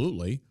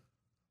 absolutely.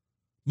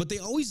 But they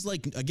always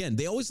like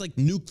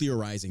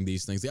nuclearizing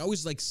these things. They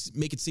always like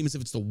make it seem as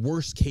if it's the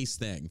worst case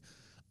thing.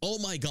 Oh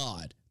my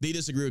God, they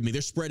disagree with me.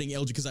 They're spreading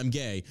LGBT because I'm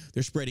gay.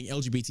 They're spreading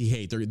LGBT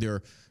hate.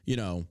 They're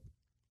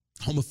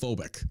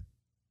homophobic.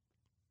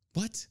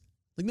 What?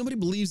 Like nobody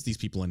believes these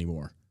people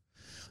anymore.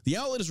 The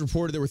outlet has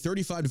reported there were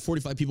 35 to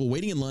 45 people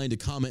waiting in line to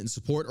comment in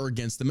support or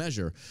against the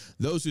measure.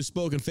 Those who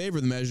spoke in favor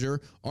of the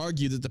measure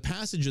argued that the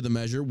passage of the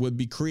measure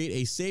would create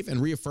a safe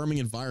and reaffirming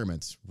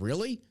environment.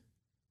 Really?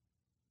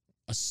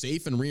 A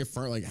safe and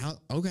reaffirming? Like, how?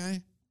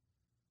 Okay.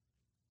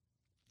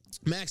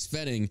 Max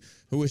Fetting,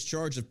 who is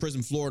charged of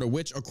Prison Florida,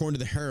 which, according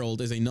to the Herald,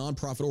 is a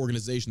nonprofit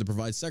organization that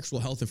provides sexual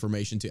health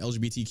information to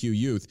LGBTQ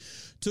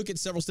youth, took it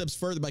several steps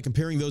further by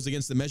comparing those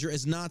against the measure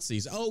as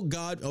Nazis. Oh,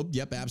 God. Oh,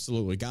 yep,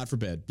 absolutely. God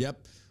forbid.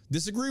 Yep.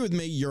 Disagree with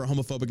me, you're a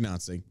homophobic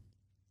Nazi.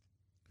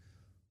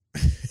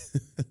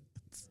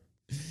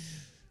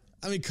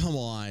 I mean, come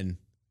on.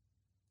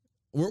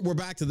 We're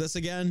back to this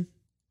again?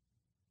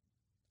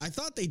 I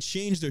thought they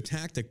changed their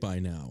tactic by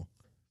now.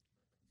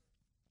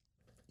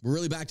 We're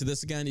really back to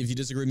this again? If you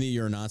disagree with me,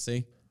 you're a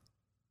Nazi?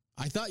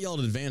 I thought y'all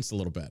had advanced a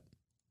little bit.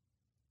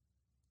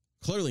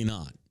 Clearly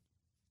not.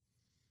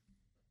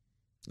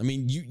 I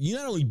mean, you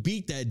not only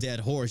beat that dead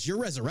horse, you're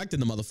resurrecting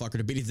the motherfucker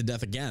to beat it to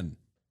death again.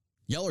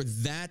 Y'all are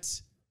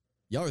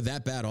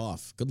that bad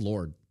off. Good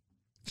Lord.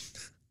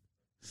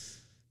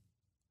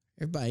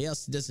 Everybody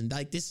else doesn't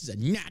like this is a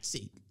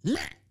Nazi.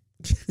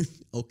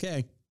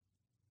 Okay.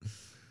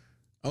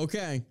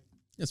 Okay.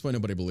 That's why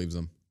nobody believes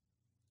them.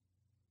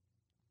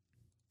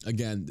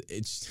 Again,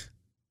 it's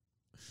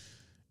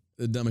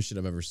the dumbest shit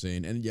I've ever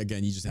seen. And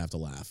again, you just have to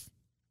laugh.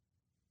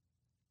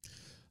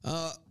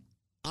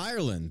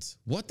 Ireland.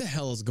 What the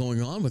hell is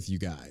going on with you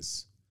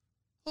guys?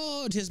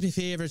 Oh, it is my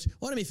favorite.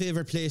 One of my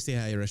favorite places, the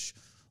Irish.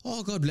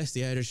 Oh, God bless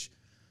the Irish.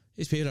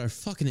 These people are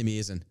fucking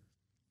amazing.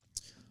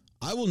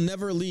 I will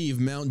never leave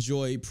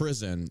Mountjoy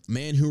Prison.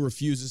 Man who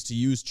refuses to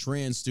use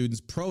trans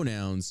students'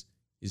 pronouns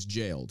is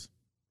jailed.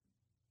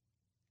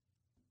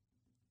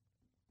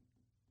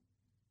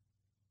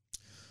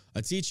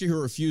 A teacher who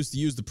refused to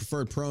use the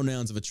preferred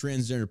pronouns of a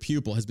transgender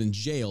pupil has been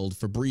jailed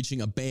for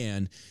breaching a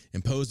ban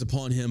imposed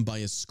upon him by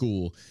his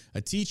school.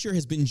 A teacher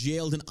has been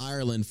jailed in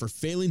Ireland for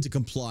failing to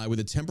comply with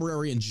a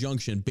temporary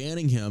injunction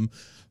banning him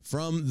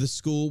from the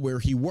school where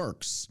he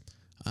works.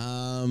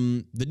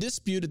 The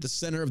dispute at the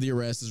center of the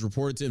arrest is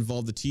reported to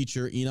involve the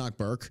teacher, Enoch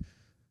Burke.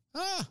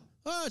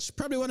 It's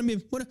probably one of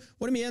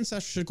my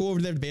ancestors should go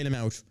over there to bail him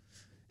out.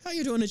 How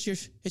you doing? It's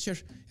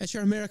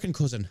your American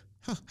cousin.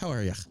 How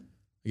are you?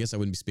 I guess I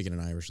wouldn't be speaking in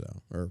Irish,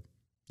 though, or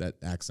that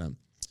accent.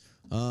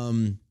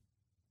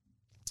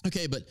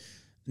 Okay, but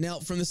now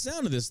from the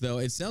sound of this, though,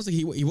 it sounds like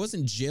he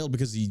wasn't jailed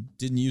because he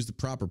didn't use the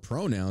proper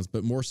pronouns,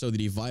 but more so that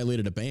he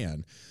violated a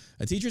ban.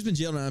 A teacher's been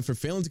jailed now for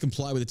failing to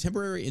comply with a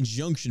temporary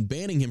injunction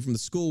banning him from the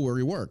school where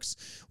he works.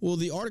 Well,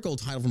 the article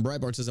title from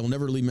Breitbart says, I will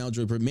never leave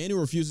Mountjoy, but man who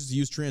refuses to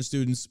use trans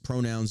students'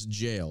 pronouns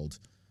jailed.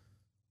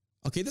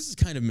 Okay, this is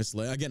kind of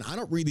misleading. Again, I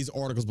don't read these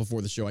articles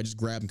before the show. I just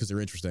grab them because they're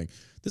interesting.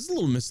 This is a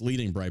little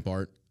misleading,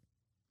 Breitbart.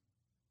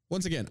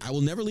 Once again, I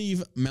will never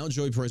leave Mount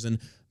Joy Prison.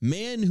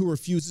 Man who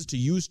refuses to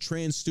use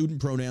trans student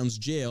pronouns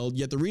jailed,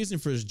 yet the reason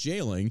for his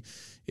jailing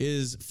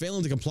is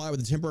failing to comply with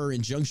a temporary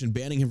injunction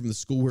banning him from the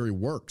school where he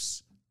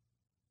works.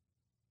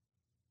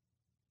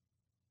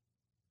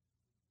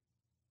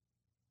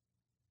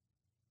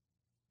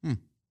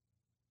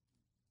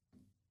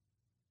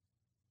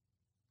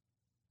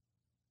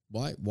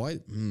 Why?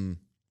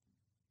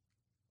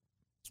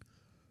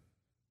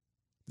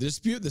 The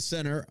dispute at the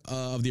center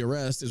of the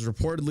arrest is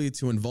reportedly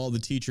to involve the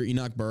teacher,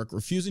 Enoch Burke,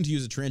 refusing to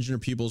use the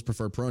transgender pupil's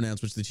preferred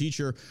pronouns, which the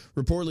teacher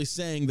reportedly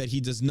saying that he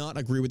does not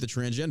agree with the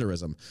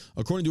transgenderism.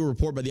 According to a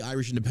report by the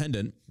Irish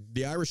Independent,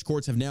 the Irish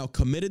courts have now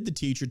committed the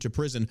teacher to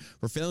prison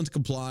for failing to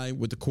comply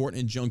with the court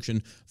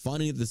injunction,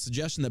 finding that the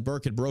suggestion that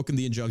Burke had broken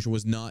the injunction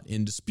was not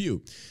in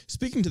dispute.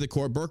 Speaking to the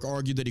court, Burke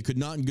argued that he could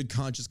not in good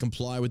conscience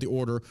comply with the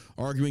order,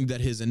 arguing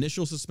that his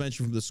initial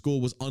suspension from the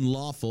school was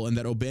unlawful and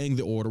that obeying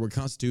the order would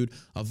constitute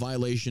a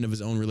violation of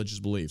his own religious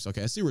beliefs.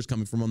 Okay, I see where it's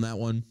coming from on that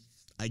one.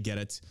 I get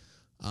it.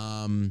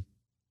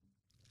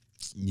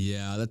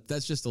 Yeah,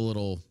 that's just a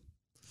little.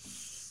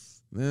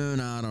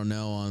 I don't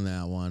know on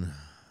that one.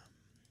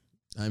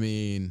 I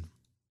mean,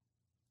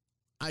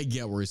 I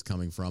get where he's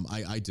coming from.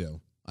 I do.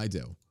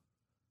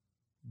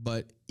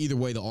 But either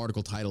way, the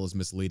article title is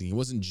misleading. He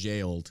wasn't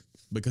jailed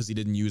because he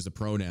didn't use the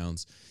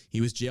pronouns.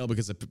 He was jailed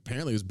because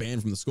apparently he was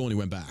banned from the school and he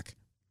went back.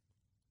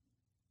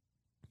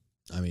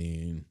 I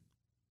mean,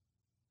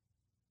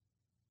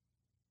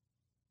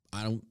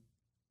 I don't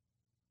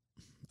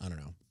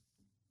know.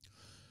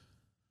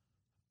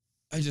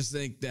 I just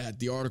think that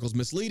the article's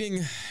misleading.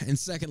 And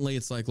secondly,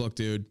 it's like, look,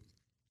 dude,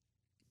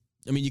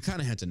 I mean, you kind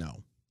of had to know.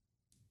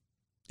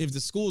 If the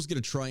school is going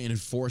to try and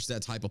enforce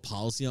that type of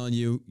policy on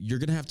you, you're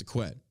going to have to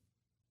quit.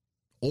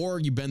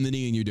 Or you bend the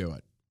knee and you do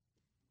it.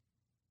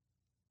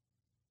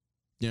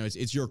 You know,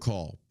 it's your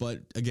call. But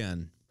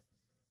again,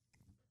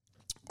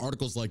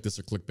 articles like this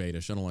are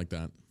clickbaitish. I don't like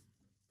that.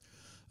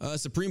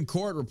 Supreme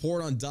Court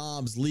report on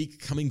Dobbs leak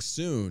coming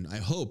soon. I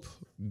hope,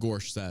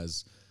 Gorsh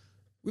says.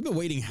 We've been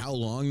waiting how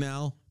long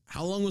now?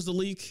 How long was the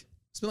leak?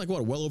 It's been like,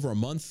 what, well over a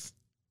month?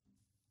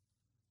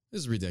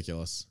 This is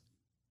ridiculous.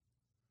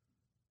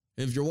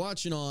 If you're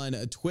watching on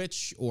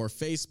Twitch or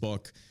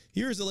Facebook,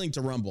 here's a link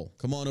to Rumble.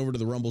 Come on over to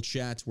the Rumble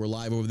chat. We're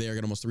live over there.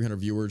 Got almost 300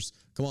 viewers.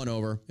 Come on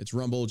over. It's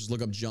Rumble. Just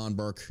look up John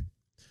Burke.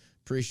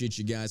 Appreciate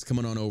you guys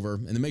coming on over.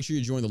 And then make sure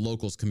you join the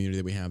locals community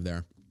that we have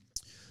there.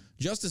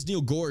 Justice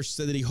Neil Gorsuch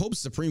said that he hopes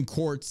Supreme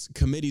Court's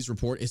committee's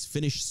report is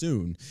finished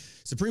soon.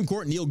 Supreme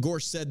Court Neil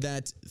Gorsuch said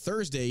that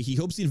Thursday he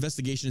hopes the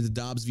investigation into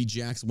Dobbs v.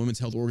 Jackson Women's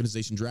Health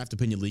Organization draft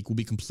opinion leak will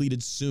be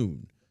completed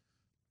soon.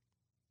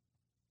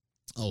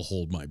 I'll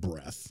hold my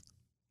breath.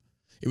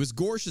 It was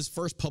Gorsuch's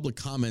first public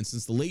comment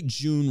since the late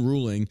June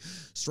ruling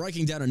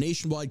striking down a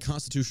nationwide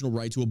constitutional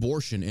right to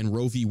abortion in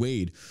Roe v.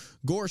 Wade.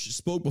 Gorsuch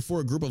spoke before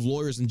a group of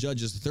lawyers and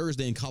judges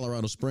Thursday in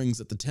Colorado Springs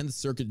at the 10th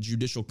Circuit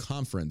Judicial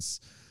Conference.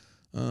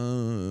 Get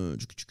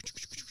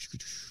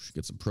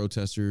some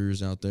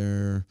protesters out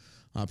there.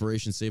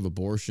 Operation Save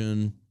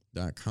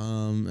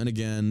Abortion.com. And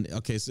again,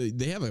 okay, so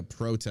they have a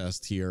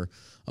protest here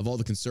of all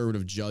the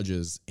conservative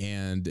judges,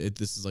 and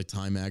this is like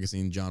Time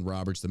Magazine, John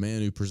Roberts, the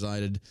man who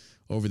presided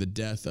over the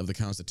death of the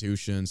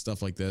Constitution,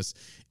 stuff like this.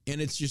 And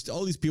it's just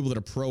all these people that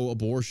are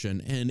pro-abortion.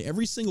 And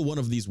every single one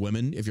of these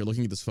women, if you're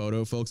looking at this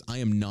photo, folks, I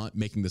am not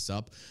making this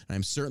up. And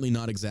I'm certainly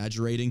not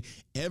exaggerating.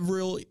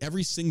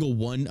 Every single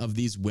one of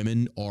these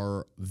women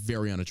are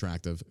very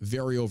unattractive,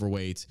 very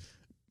overweight.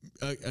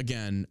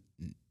 Again,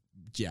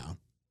 yeah,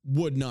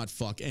 would not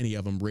fuck any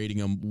of them, rating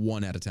them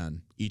 1 out of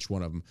 10, each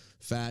one of them.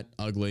 Fat,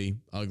 ugly,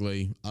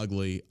 even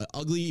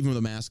with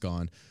a mask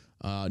on.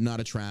 Not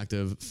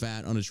attractive,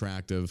 fat,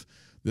 unattractive.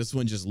 This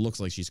one just looks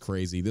like she's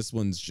crazy. This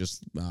one's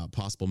just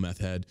possible meth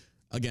head.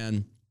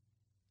 Again,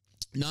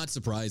 not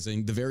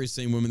surprising. The very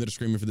same women that are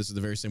screaming for this are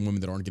the very same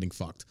women that aren't getting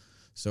fucked.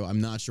 So I'm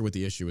not sure what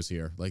the issue is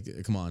here. Like,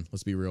 come on,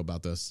 let's be real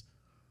about this.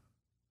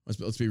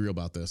 Let's be real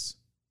about this.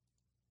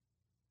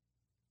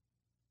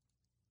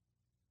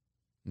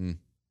 I mean,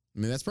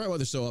 that's probably why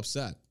they're so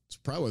upset. It's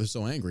probably why they're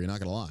so angry, not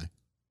gonna lie.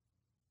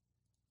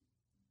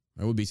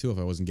 I would be too if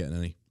I wasn't getting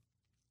any.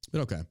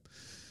 But okay.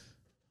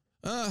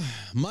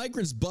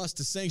 Migrants bused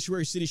to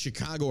sanctuary city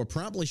Chicago are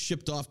promptly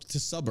shipped off to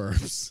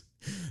suburbs.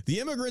 The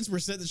immigrants were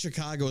sent to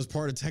Chicago as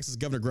part of Texas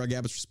Governor Greg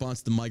Abbott's response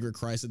to the migrant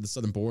crisis at the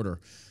southern border.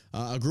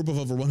 A group of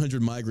over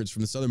 100 migrants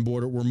from the southern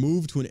border were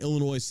moved to an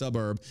Illinois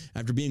suburb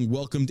after being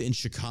welcomed in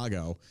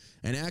Chicago,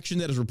 an action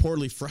that is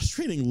reportedly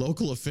frustrating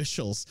local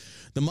officials.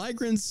 The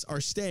migrants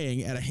are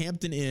staying at a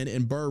Hampton Inn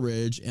in Burr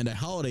Ridge and a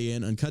Holiday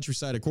Inn on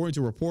Countryside, according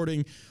to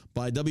reporting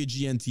by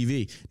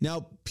WGN-TV.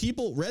 Now,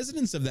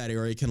 residents of that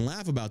area can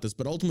laugh about this,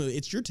 but ultimately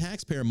it's your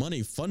taxpayer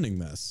money funding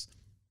this.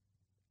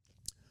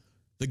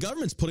 The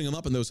government's putting them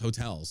up in those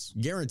hotels,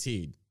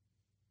 guaranteed.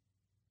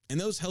 And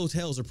those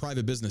hotels are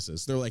private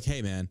businesses. They're like,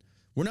 hey, man,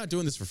 we're not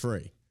doing this for free.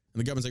 And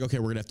the government's like, okay,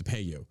 we're going to have to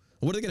pay you.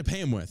 Well, what are they going to pay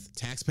them with?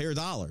 Taxpayer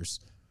dollars.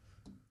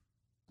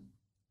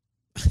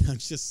 I'm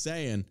just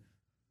saying.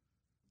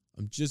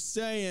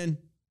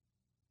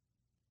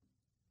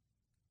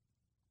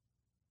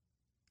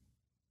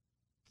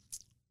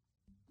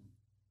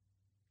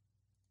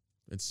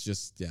 It's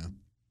just, yeah.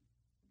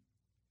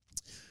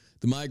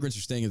 The migrants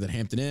are staying at the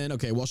Hampton Inn.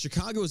 Okay, while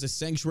Chicago is a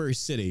sanctuary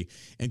city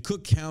and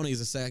Cook County is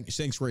a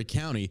sanctuary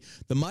county,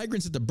 the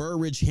migrants at the Burr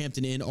Ridge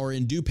Hampton Inn are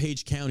in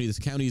DuPage County. This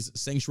county's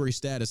sanctuary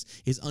status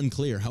is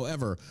unclear.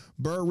 However,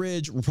 Burr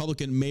Ridge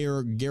Republican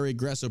Mayor Gary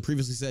Grasso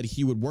previously said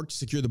he would work to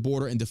secure the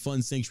border and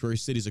defund sanctuary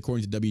cities,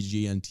 according to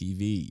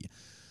WGN-TV.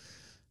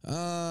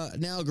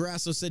 Now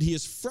Grasso said he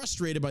is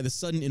frustrated by the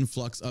sudden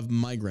influx of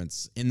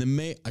migrants.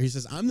 He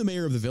says, I'm the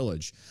mayor of the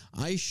village.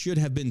 I should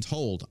have been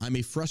told. I'm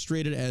as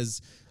frustrated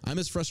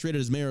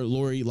as Mayor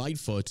Lori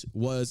Lightfoot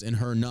was in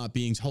her not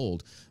being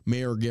told.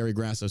 Mayor Gary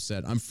Grasso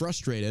said, I'm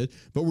frustrated,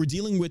 but we're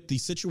dealing with the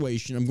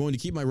situation. I'm going to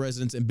keep my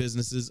residents and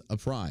businesses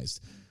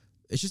apprised.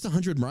 It's just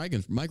 100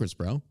 migrants,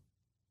 bro.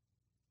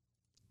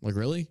 Like,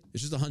 really?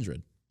 It's just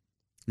 100.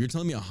 You're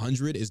telling me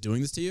 100 is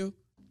doing this to you?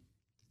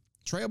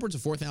 Try upwards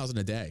of 4,000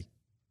 a day.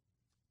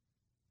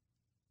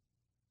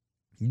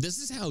 This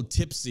is how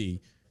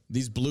tipsy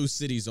these blue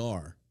cities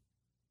are.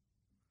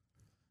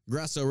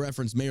 Grasso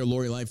referenced Mayor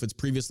Lori Lightfoot's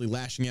previously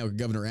lashing out at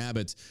Governor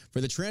Abbott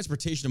for the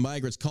transportation of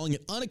migrants, calling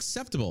it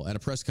unacceptable at a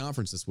press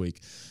conference this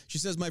week. She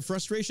says, my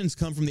frustrations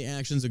come from the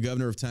actions of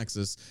Governor of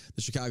Texas.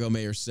 The Chicago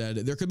mayor said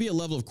there could be a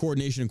level of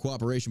coordination and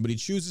cooperation, but he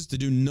chooses to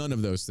do none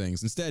of those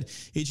things. Instead,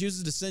 he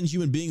chooses to send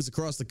human beings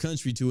across the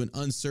country to an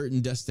uncertain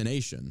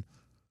destination.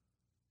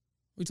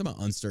 What are you talking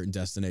about, uncertain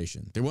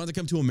destination? They wanted to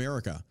come to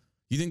America.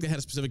 You think they had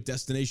a specific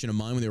destination in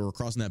mind when they were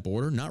crossing that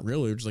border? Not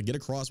really. They're just like, get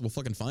across, we'll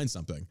fucking find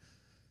something.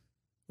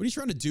 What are you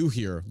trying to do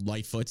here,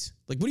 Lightfoot?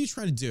 Like, what are you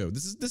trying to do?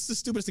 This is the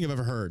stupidest thing I've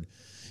ever heard.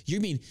 You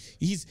mean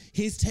he's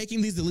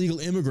taking these illegal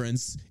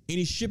immigrants and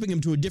he's shipping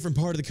them to a different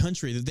part of the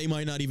country that they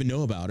might not even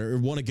know about or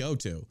want to go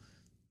to?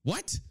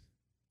 What?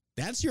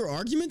 That's your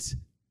argument?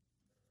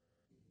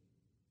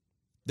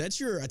 That's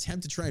your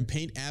attempt to try and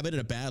paint Abbott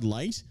in a bad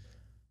light?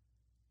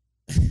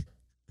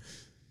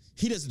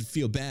 He doesn't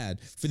feel bad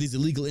for these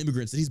illegal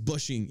immigrants that he's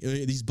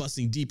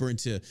busing deeper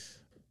into.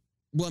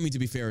 Well, I mean, to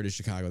be fair, it is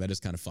Chicago. That is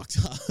kind of fucked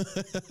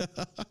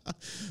up.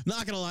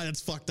 Not gonna lie,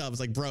 that's fucked up. It's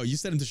like, bro, you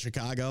sent them to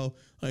Chicago.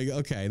 Like,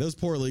 okay, those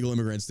poor illegal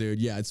immigrants,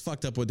 dude. Yeah, it's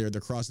fucked up what they're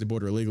crossing the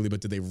border illegally,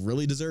 but did they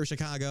really deserve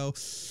Chicago?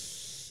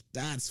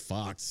 That's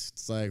fucked.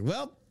 It's like,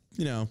 well,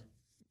 you know,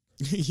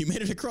 you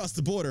made it across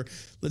the border.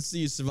 Let's see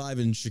you survive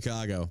in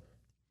Chicago.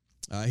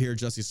 I hear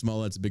Jussie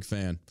Smollett's a big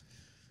fan.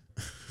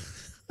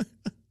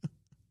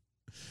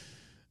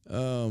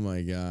 Oh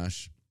my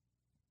gosh.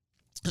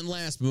 And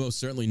last but most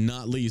certainly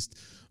not least,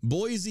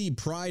 Boise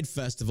Pride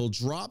Festival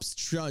drops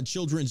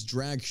children's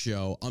drag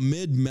show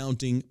amid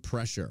mounting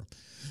pressure.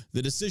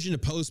 The decision to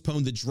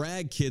postpone the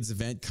Drag Kids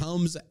event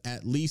comes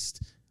at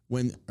least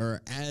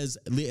as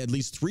at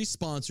least 3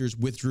 sponsors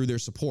withdrew their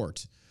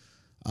support.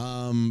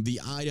 The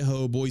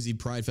Idaho Boise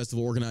Pride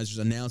Festival organizers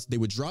announced they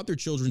would drop their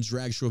children's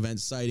drag show event,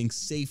 citing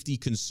safety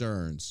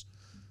concerns.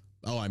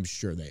 Oh, I'm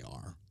sure they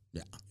are.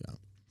 Yeah.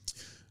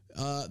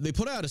 They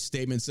put out a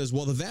statement that says,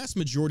 while the vast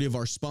majority of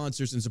our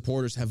sponsors and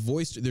supporters have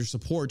voiced their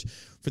support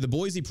for the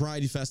Boise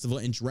Pride Festival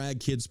and Drag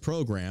Kids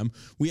program,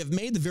 we have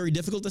made the very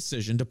difficult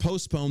decision to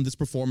postpone this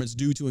performance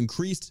due to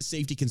increased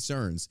safety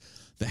concerns.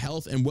 The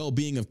health and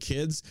well-being of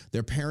kids,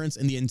 their parents,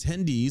 and the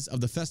attendees of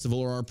the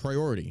festival are our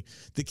priority.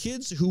 The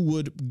kids who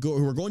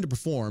are going to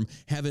perform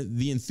have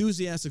the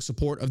enthusiastic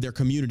support of their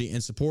community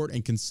and support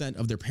and consent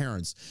of their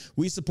parents.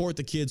 We support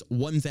the kids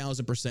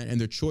 1,000% and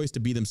their choice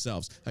to be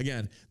themselves.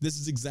 Again, this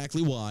is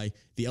exactly why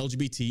the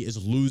LGBT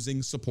is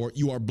losing support.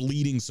 You are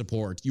bleeding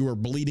support. You are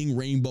bleeding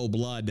rainbow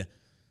blood.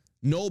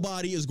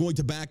 Nobody is going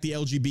to back the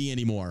LGB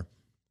anymore.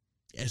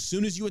 As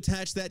soon as you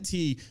attach that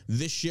T,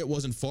 this shit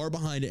wasn't far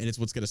behind it, and it's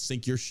what's going to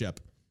sink your ship.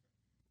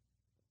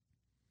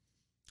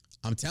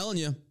 I'm telling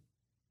you,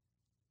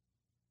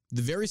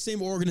 the very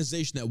same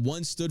organization that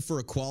once stood for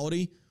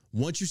equality,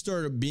 once you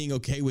started being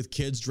okay with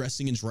kids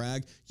dressing in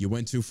drag, you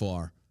went too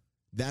far.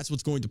 That's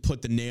what's going to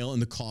put the nail in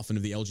the coffin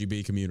of the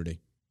LGBT community.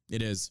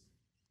 It is.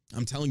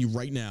 I'm telling you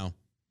right now.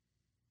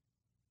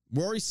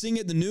 We're already seeing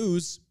it in the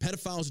news.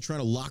 Pedophiles are trying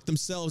to lock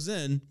themselves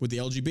in with the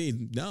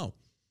LGBT. No.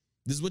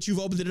 This is what you've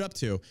opened it up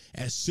to.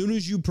 As soon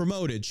as you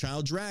promoted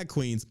child drag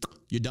queens,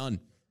 you're done.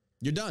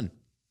 You're done.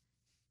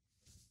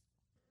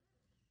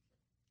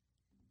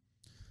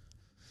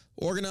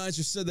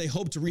 Organizers said they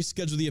hope to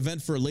reschedule the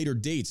event for a later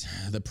date.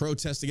 The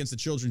protest against the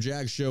Children's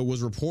Drag Show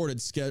was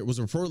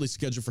reportedly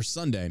scheduled for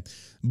Sunday.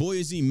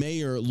 Boise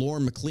Mayor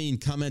Lauren McLean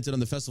commented on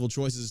the festival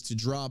choices to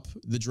drop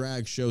the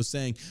drag show,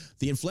 saying,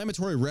 the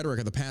inflammatory rhetoric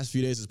of the past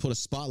few days has put a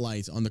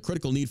spotlight on the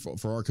critical need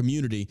for our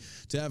community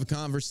to have a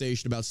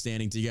conversation about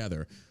standing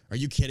together. Are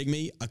you kidding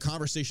me? A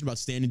conversation about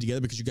standing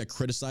together because you got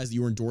criticized that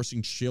you were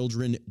endorsing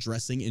children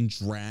dressing in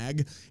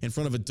drag in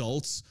front of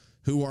adults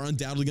who are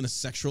undoubtedly going to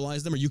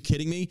sexualize them? Are you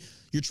kidding me?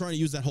 You're trying to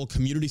use that whole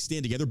community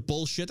stand together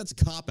bullshit? That's a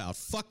cop-out.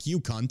 Fuck you,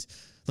 cunt.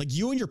 Like,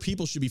 you and your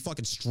people should be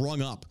fucking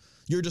strung up.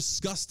 You're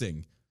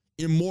disgusting,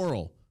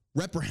 immoral,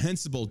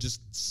 reprehensible, just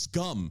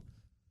scum.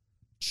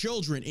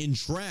 Children in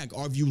drag.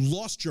 Have you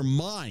lost your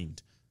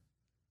mind?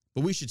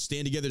 But we should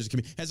stand together as a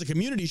community. As a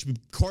community, you should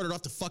be carted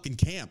off to fucking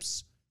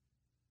camps.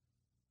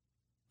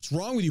 What's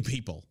wrong with you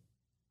people?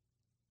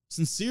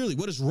 Sincerely,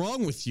 what is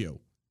wrong with you?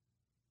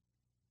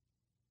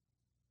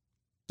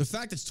 The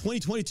fact that it's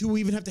 2022, we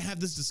even have to have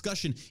this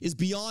discussion is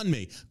beyond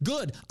me.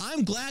 Good.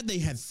 I'm glad they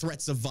had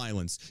threats of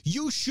violence.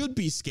 You should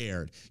be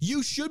scared.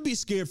 You should be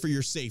scared for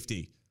your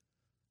safety.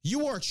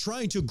 You are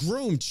trying to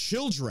groom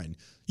children.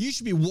 You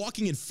should be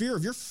walking in fear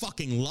of your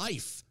fucking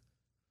life.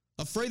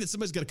 Afraid that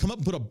somebody's going to come up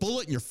and put a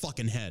bullet in your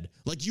fucking head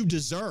like you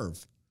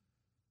deserve.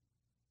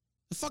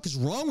 The fuck is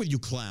wrong with you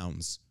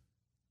clowns?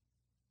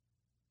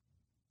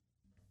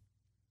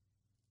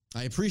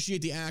 I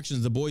appreciate the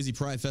actions the Boise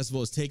Pride Festival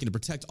has taken to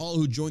protect all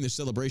who join their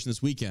celebration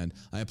this weekend.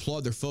 I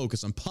applaud their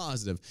focus on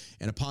positive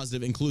and a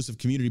positive, inclusive,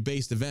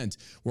 community-based event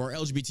where our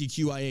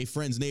LGBTQIA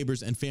friends,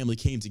 neighbors, and family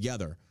came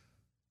together.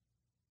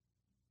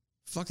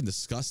 Fucking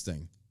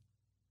disgusting.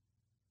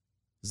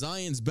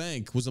 Zions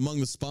Bank was among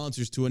the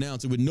sponsors to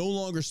announce it would no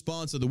longer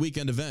sponsor the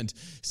weekend event,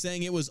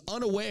 saying it was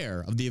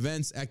unaware of the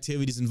event's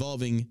activities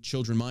involving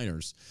children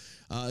minors.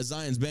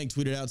 Zions Bank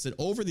tweeted out, said,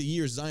 over the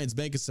years, Zions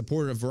Bank has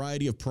supported a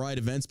variety of Pride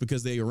events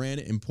because they are an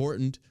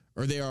important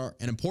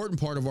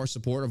part of our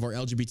support of our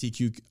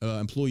LGBTQ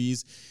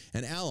employees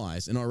and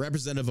allies and are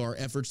representative of our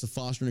efforts to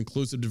foster an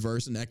inclusive,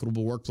 diverse, and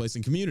equitable workplace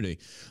and community.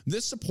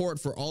 This support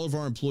for all of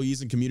our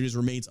employees and communities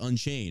remains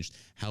unchanged.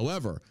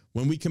 However,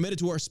 when we committed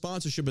to our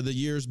sponsorship of the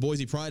year's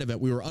Boise Pride event,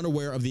 we were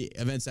unaware of the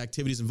event's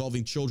activities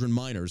involving children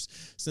minors.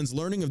 Since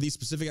learning of these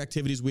specific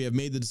activities, we have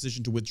made the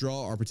decision to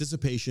withdraw our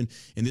participation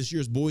in this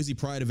year's Boise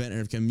Pride event and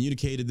have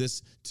communicated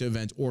this to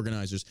event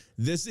organizers.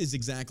 This is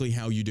exactly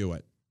how you do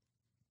it.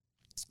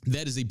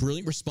 That is a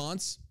brilliant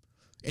response.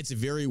 It's a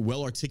very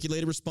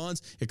well-articulated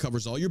response. It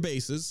covers all your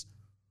bases,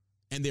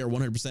 and they are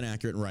 100%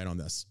 accurate and right on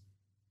this.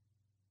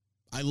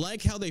 I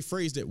like how they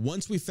phrased it.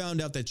 Once we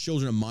found out that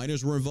children and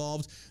minors were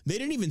involved, they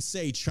didn't even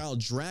say child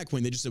drag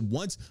queen. They just said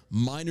once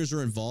minors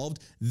are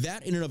involved,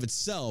 that in and of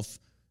itself,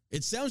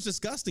 it sounds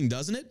disgusting,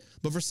 doesn't it?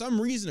 But for some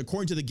reason,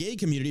 according to the gay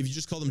community, if you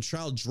just call them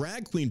child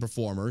drag queen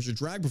performers or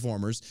drag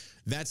performers,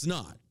 that's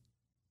not.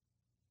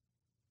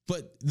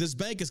 But this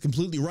bank is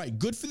completely right.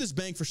 Good for this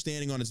bank for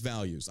standing on its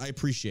values. I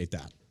appreciate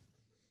that.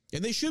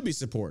 And they should be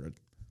supported.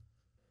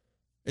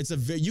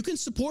 You can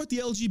support the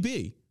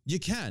LGB. You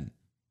can.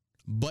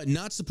 But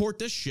not support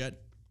this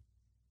shit.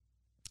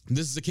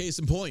 This is a case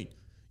in point.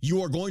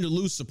 You are going to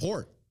lose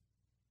support.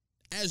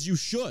 As you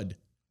should.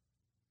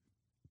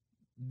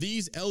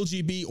 These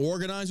LGB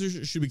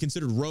organizers should be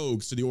considered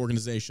rogues to the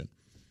organization.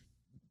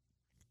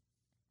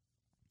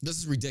 This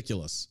is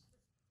ridiculous.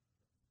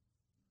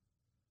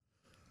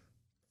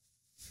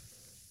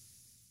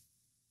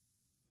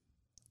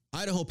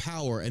 Idaho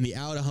Power and the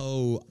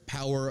Idaho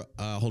Power,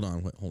 hold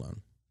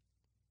on.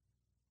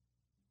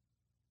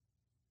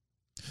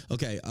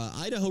 Okay,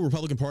 Idaho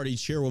Republican Party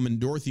Chairwoman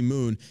Dorothy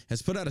Moon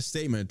has put out a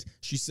statement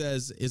she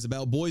says is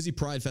about Boise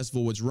Pride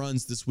Festival, which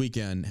runs this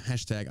weekend,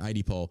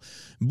 #IDPoll.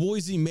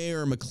 Boise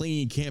Mayor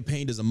McLean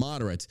campaigned as a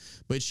moderate,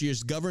 but she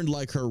is governed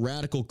like her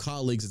radical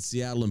colleagues at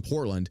Seattle and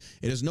Portland.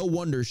 It is no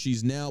wonder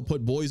she's now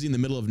put Boise in the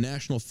middle of a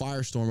national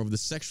firestorm over the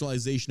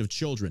sexualization of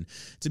children.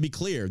 To be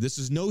clear, this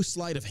is no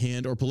sleight of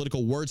hand or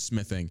political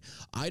wordsmithing.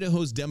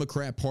 Idaho's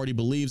Democrat Party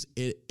believes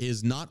it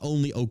is not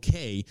only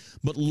okay,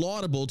 but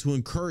laudable to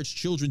encourage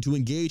children to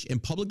engage in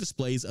public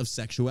displays of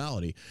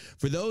sexuality.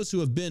 For those who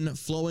have been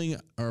following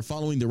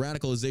the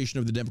radicalization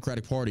of the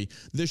Democratic Party,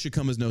 this should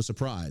come as no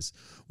surprise.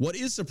 What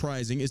is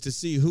surprising is to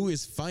see who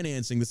is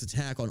financing this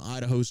attack on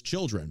Idaho's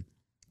children.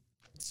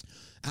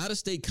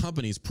 Out-of-state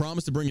companies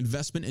promise to bring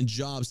investment and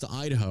jobs to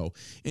Idaho.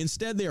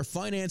 Instead, they are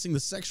financing the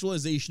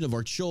sexualization of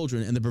our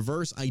children and the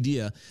perverse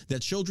idea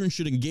that children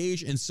should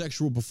engage in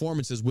sexual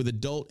performances with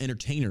adult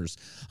entertainers.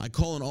 I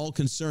call on all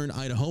concerned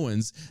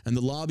Idahoans and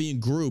the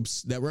lobbying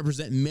groups that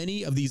represent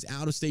many of these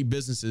out-of-state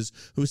businesses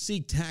who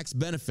seek tax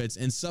benefits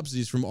and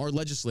subsidies from our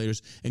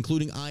legislators,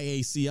 including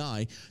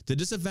IACI, to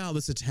disavow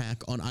this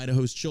attack on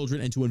Idaho's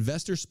children and to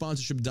invest their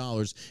sponsorship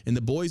dollars in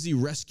the Boise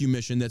Rescue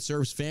Mission that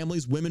serves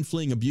families, women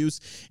fleeing abuse,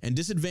 and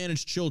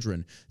disadvantaged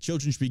children.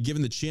 Children should be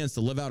given the chance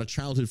to live out a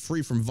childhood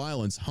free from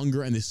violence,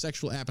 hunger, and the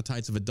sexual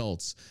appetites of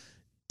adults.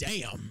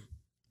 Damn.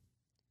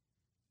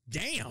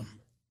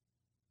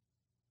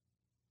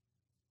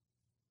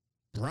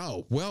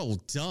 Bro, well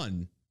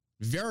done.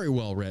 Very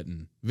well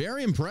written.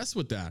 Very impressed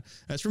with that.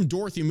 That's from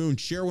Dorothy Moon,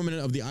 chairwoman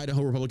of the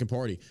Idaho Republican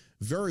Party.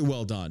 Very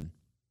well done.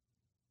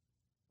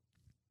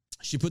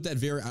 She put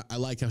that I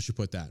like how she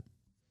put that.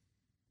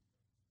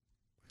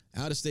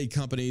 Out-of-state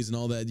companies and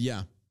all that,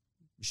 yeah.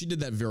 She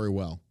did that very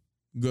well.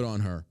 Good on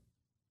her.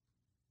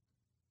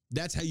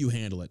 That's how you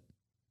handle it.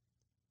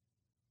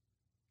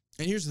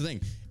 And here's the thing.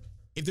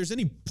 If there's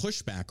any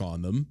pushback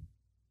on them,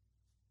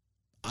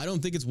 I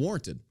don't think it's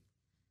warranted.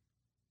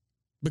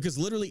 Because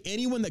literally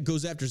anyone that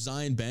goes after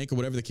Zion Bank or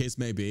whatever the case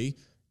may be,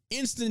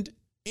 instant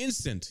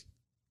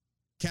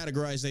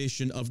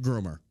categorization of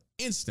groomer.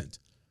 Instant.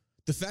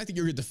 The fact that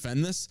you're going to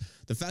defend this,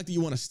 the fact that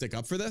you want to stick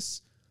up for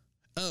this,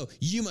 oh,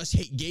 you must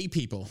hate gay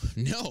people.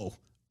 No,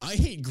 I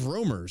hate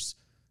groomers.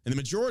 And the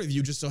majority of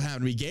you just so happen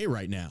to be gay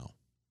right now.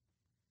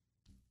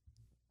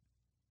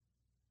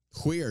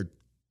 Weird.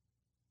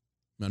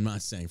 I'm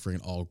not saying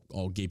freaking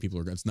all gay people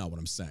are. That's not what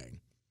I'm saying.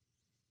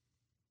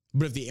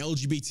 But if the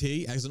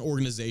LGBT as an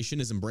organization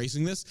is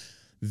embracing this,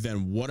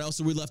 then what else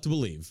are we left to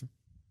believe?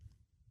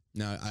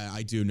 Now,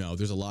 I do know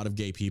there's a lot of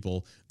gay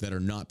people that are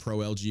not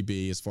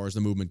pro-LGB as far as the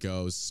movement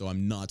goes, so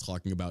I'm not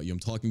talking about you. I'm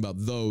talking about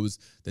those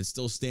that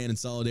still stand in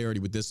solidarity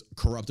with this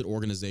corrupted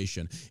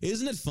organization.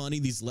 Isn't it funny,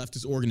 these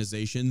leftist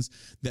organizations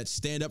that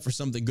stand up for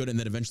something good and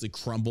then eventually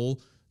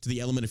crumble to the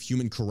element of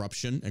human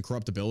corruption and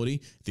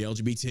corruptibility? The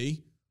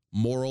LGBT,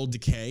 moral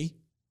decay.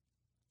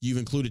 You've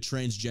included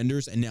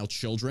transgenders and now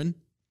children.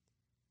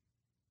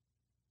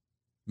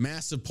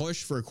 Massive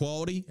push for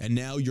equality, and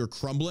now you're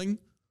crumbling.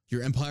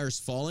 Your empire's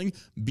falling.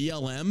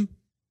 BLM,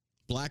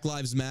 Black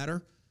Lives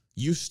Matter.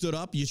 You stood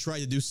up. You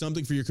tried to do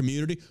something for your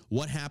community.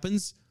 What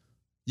happens?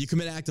 You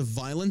commit an act of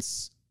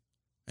violence,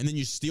 and then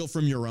you steal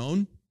from your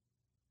own.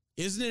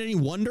 Isn't it any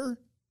wonder?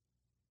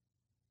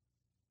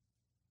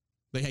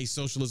 But hey,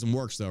 socialism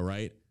works though,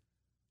 right?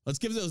 Let's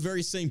give those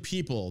very same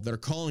people that are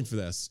calling for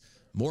this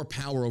more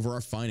power over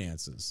our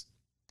finances.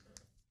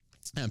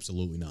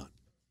 Absolutely not.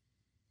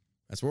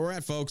 That's where we're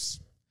at, folks.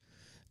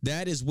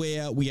 That is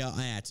where we are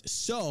at.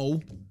 So,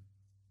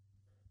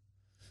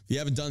 if you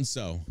haven't done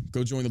so,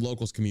 go join the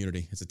locals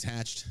community. It's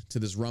attached to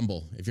this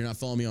Rumble. If you're not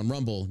following me on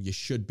Rumble, you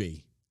should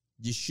be.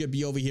 You should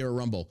be over here at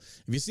Rumble.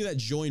 If you see that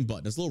join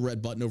button, it's a little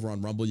red button over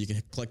on Rumble. You can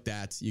click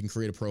that. You can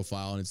create a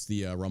profile, and it's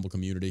the Rumble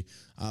community.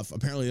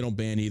 Apparently, they don't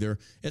ban either.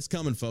 It's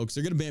coming, folks.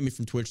 They're going to ban me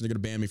from Twitch, and they're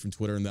going to ban me from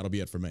Twitter, and that'll be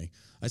it for me.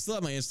 I still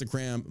have my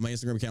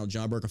Instagram account,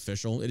 John Burke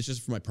Official. It's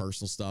just for my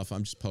personal stuff.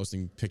 I'm just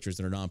posting pictures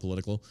that are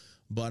non-political.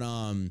 But,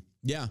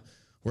 yeah.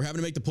 We're having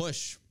to make the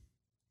push.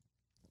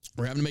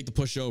 We're having to make the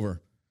push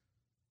over.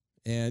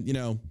 And, you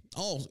know,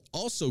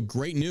 also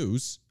great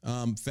news.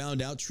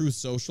 Found out Truth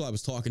Social, I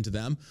was talking to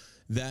them,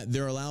 that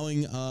they're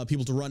allowing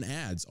people to run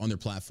ads on their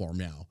platform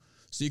now.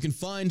 So you can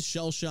find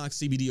Shell Shock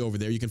CBD over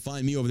there. You can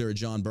find me over there at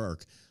John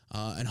Burke.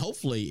 And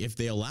hopefully, if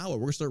they allow it, we're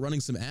going to start running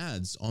some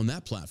ads on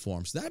that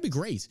platform. So that'd be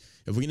great.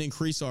 If we can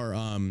increase our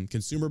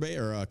consumer base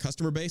or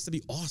customer base,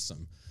 that'd be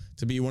awesome.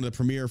 To be one of the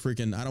premier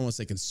freaking, I don't want to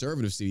say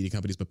conservative CBD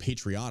companies, but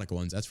patriotic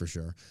ones, that's for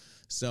sure.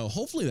 So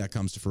hopefully that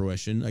comes to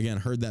fruition. Again,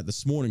 heard that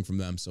this morning from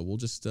them, so we'll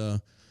just,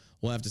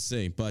 we'll have to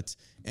see. But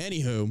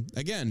anywho,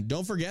 again,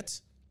 don't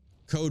forget,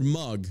 code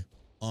MUG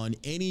on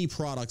any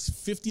products,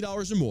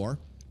 $50 or more,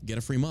 get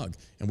a free mug.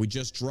 And we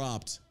just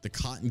dropped the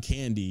cotton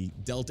candy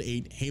Delta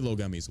 8 Halo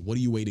gummies. What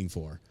are you waiting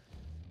for?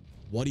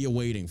 What are you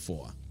waiting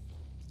for?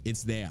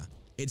 It's there.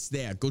 It's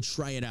there. Go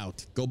try it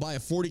out. Go buy a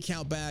 40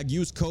 count bag,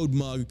 use code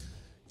MUG.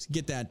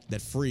 Get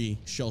that free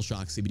Shell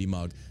Shock CBD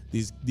mug.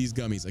 These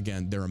gummies,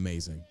 again, they're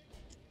amazing.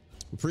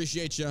 We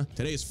appreciate you.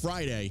 Today is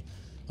Friday.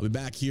 I'll be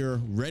back here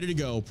ready to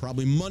go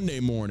probably Monday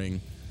morning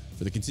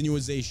for the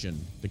continuation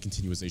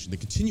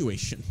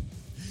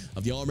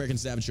of the All American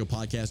Savage Show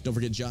podcast. Don't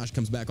forget, Josh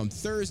comes back on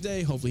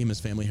Thursday. Hopefully him and his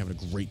family having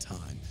a great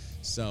time.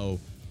 So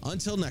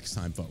until next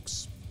time,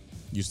 folks,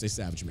 you stay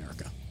savage,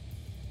 America.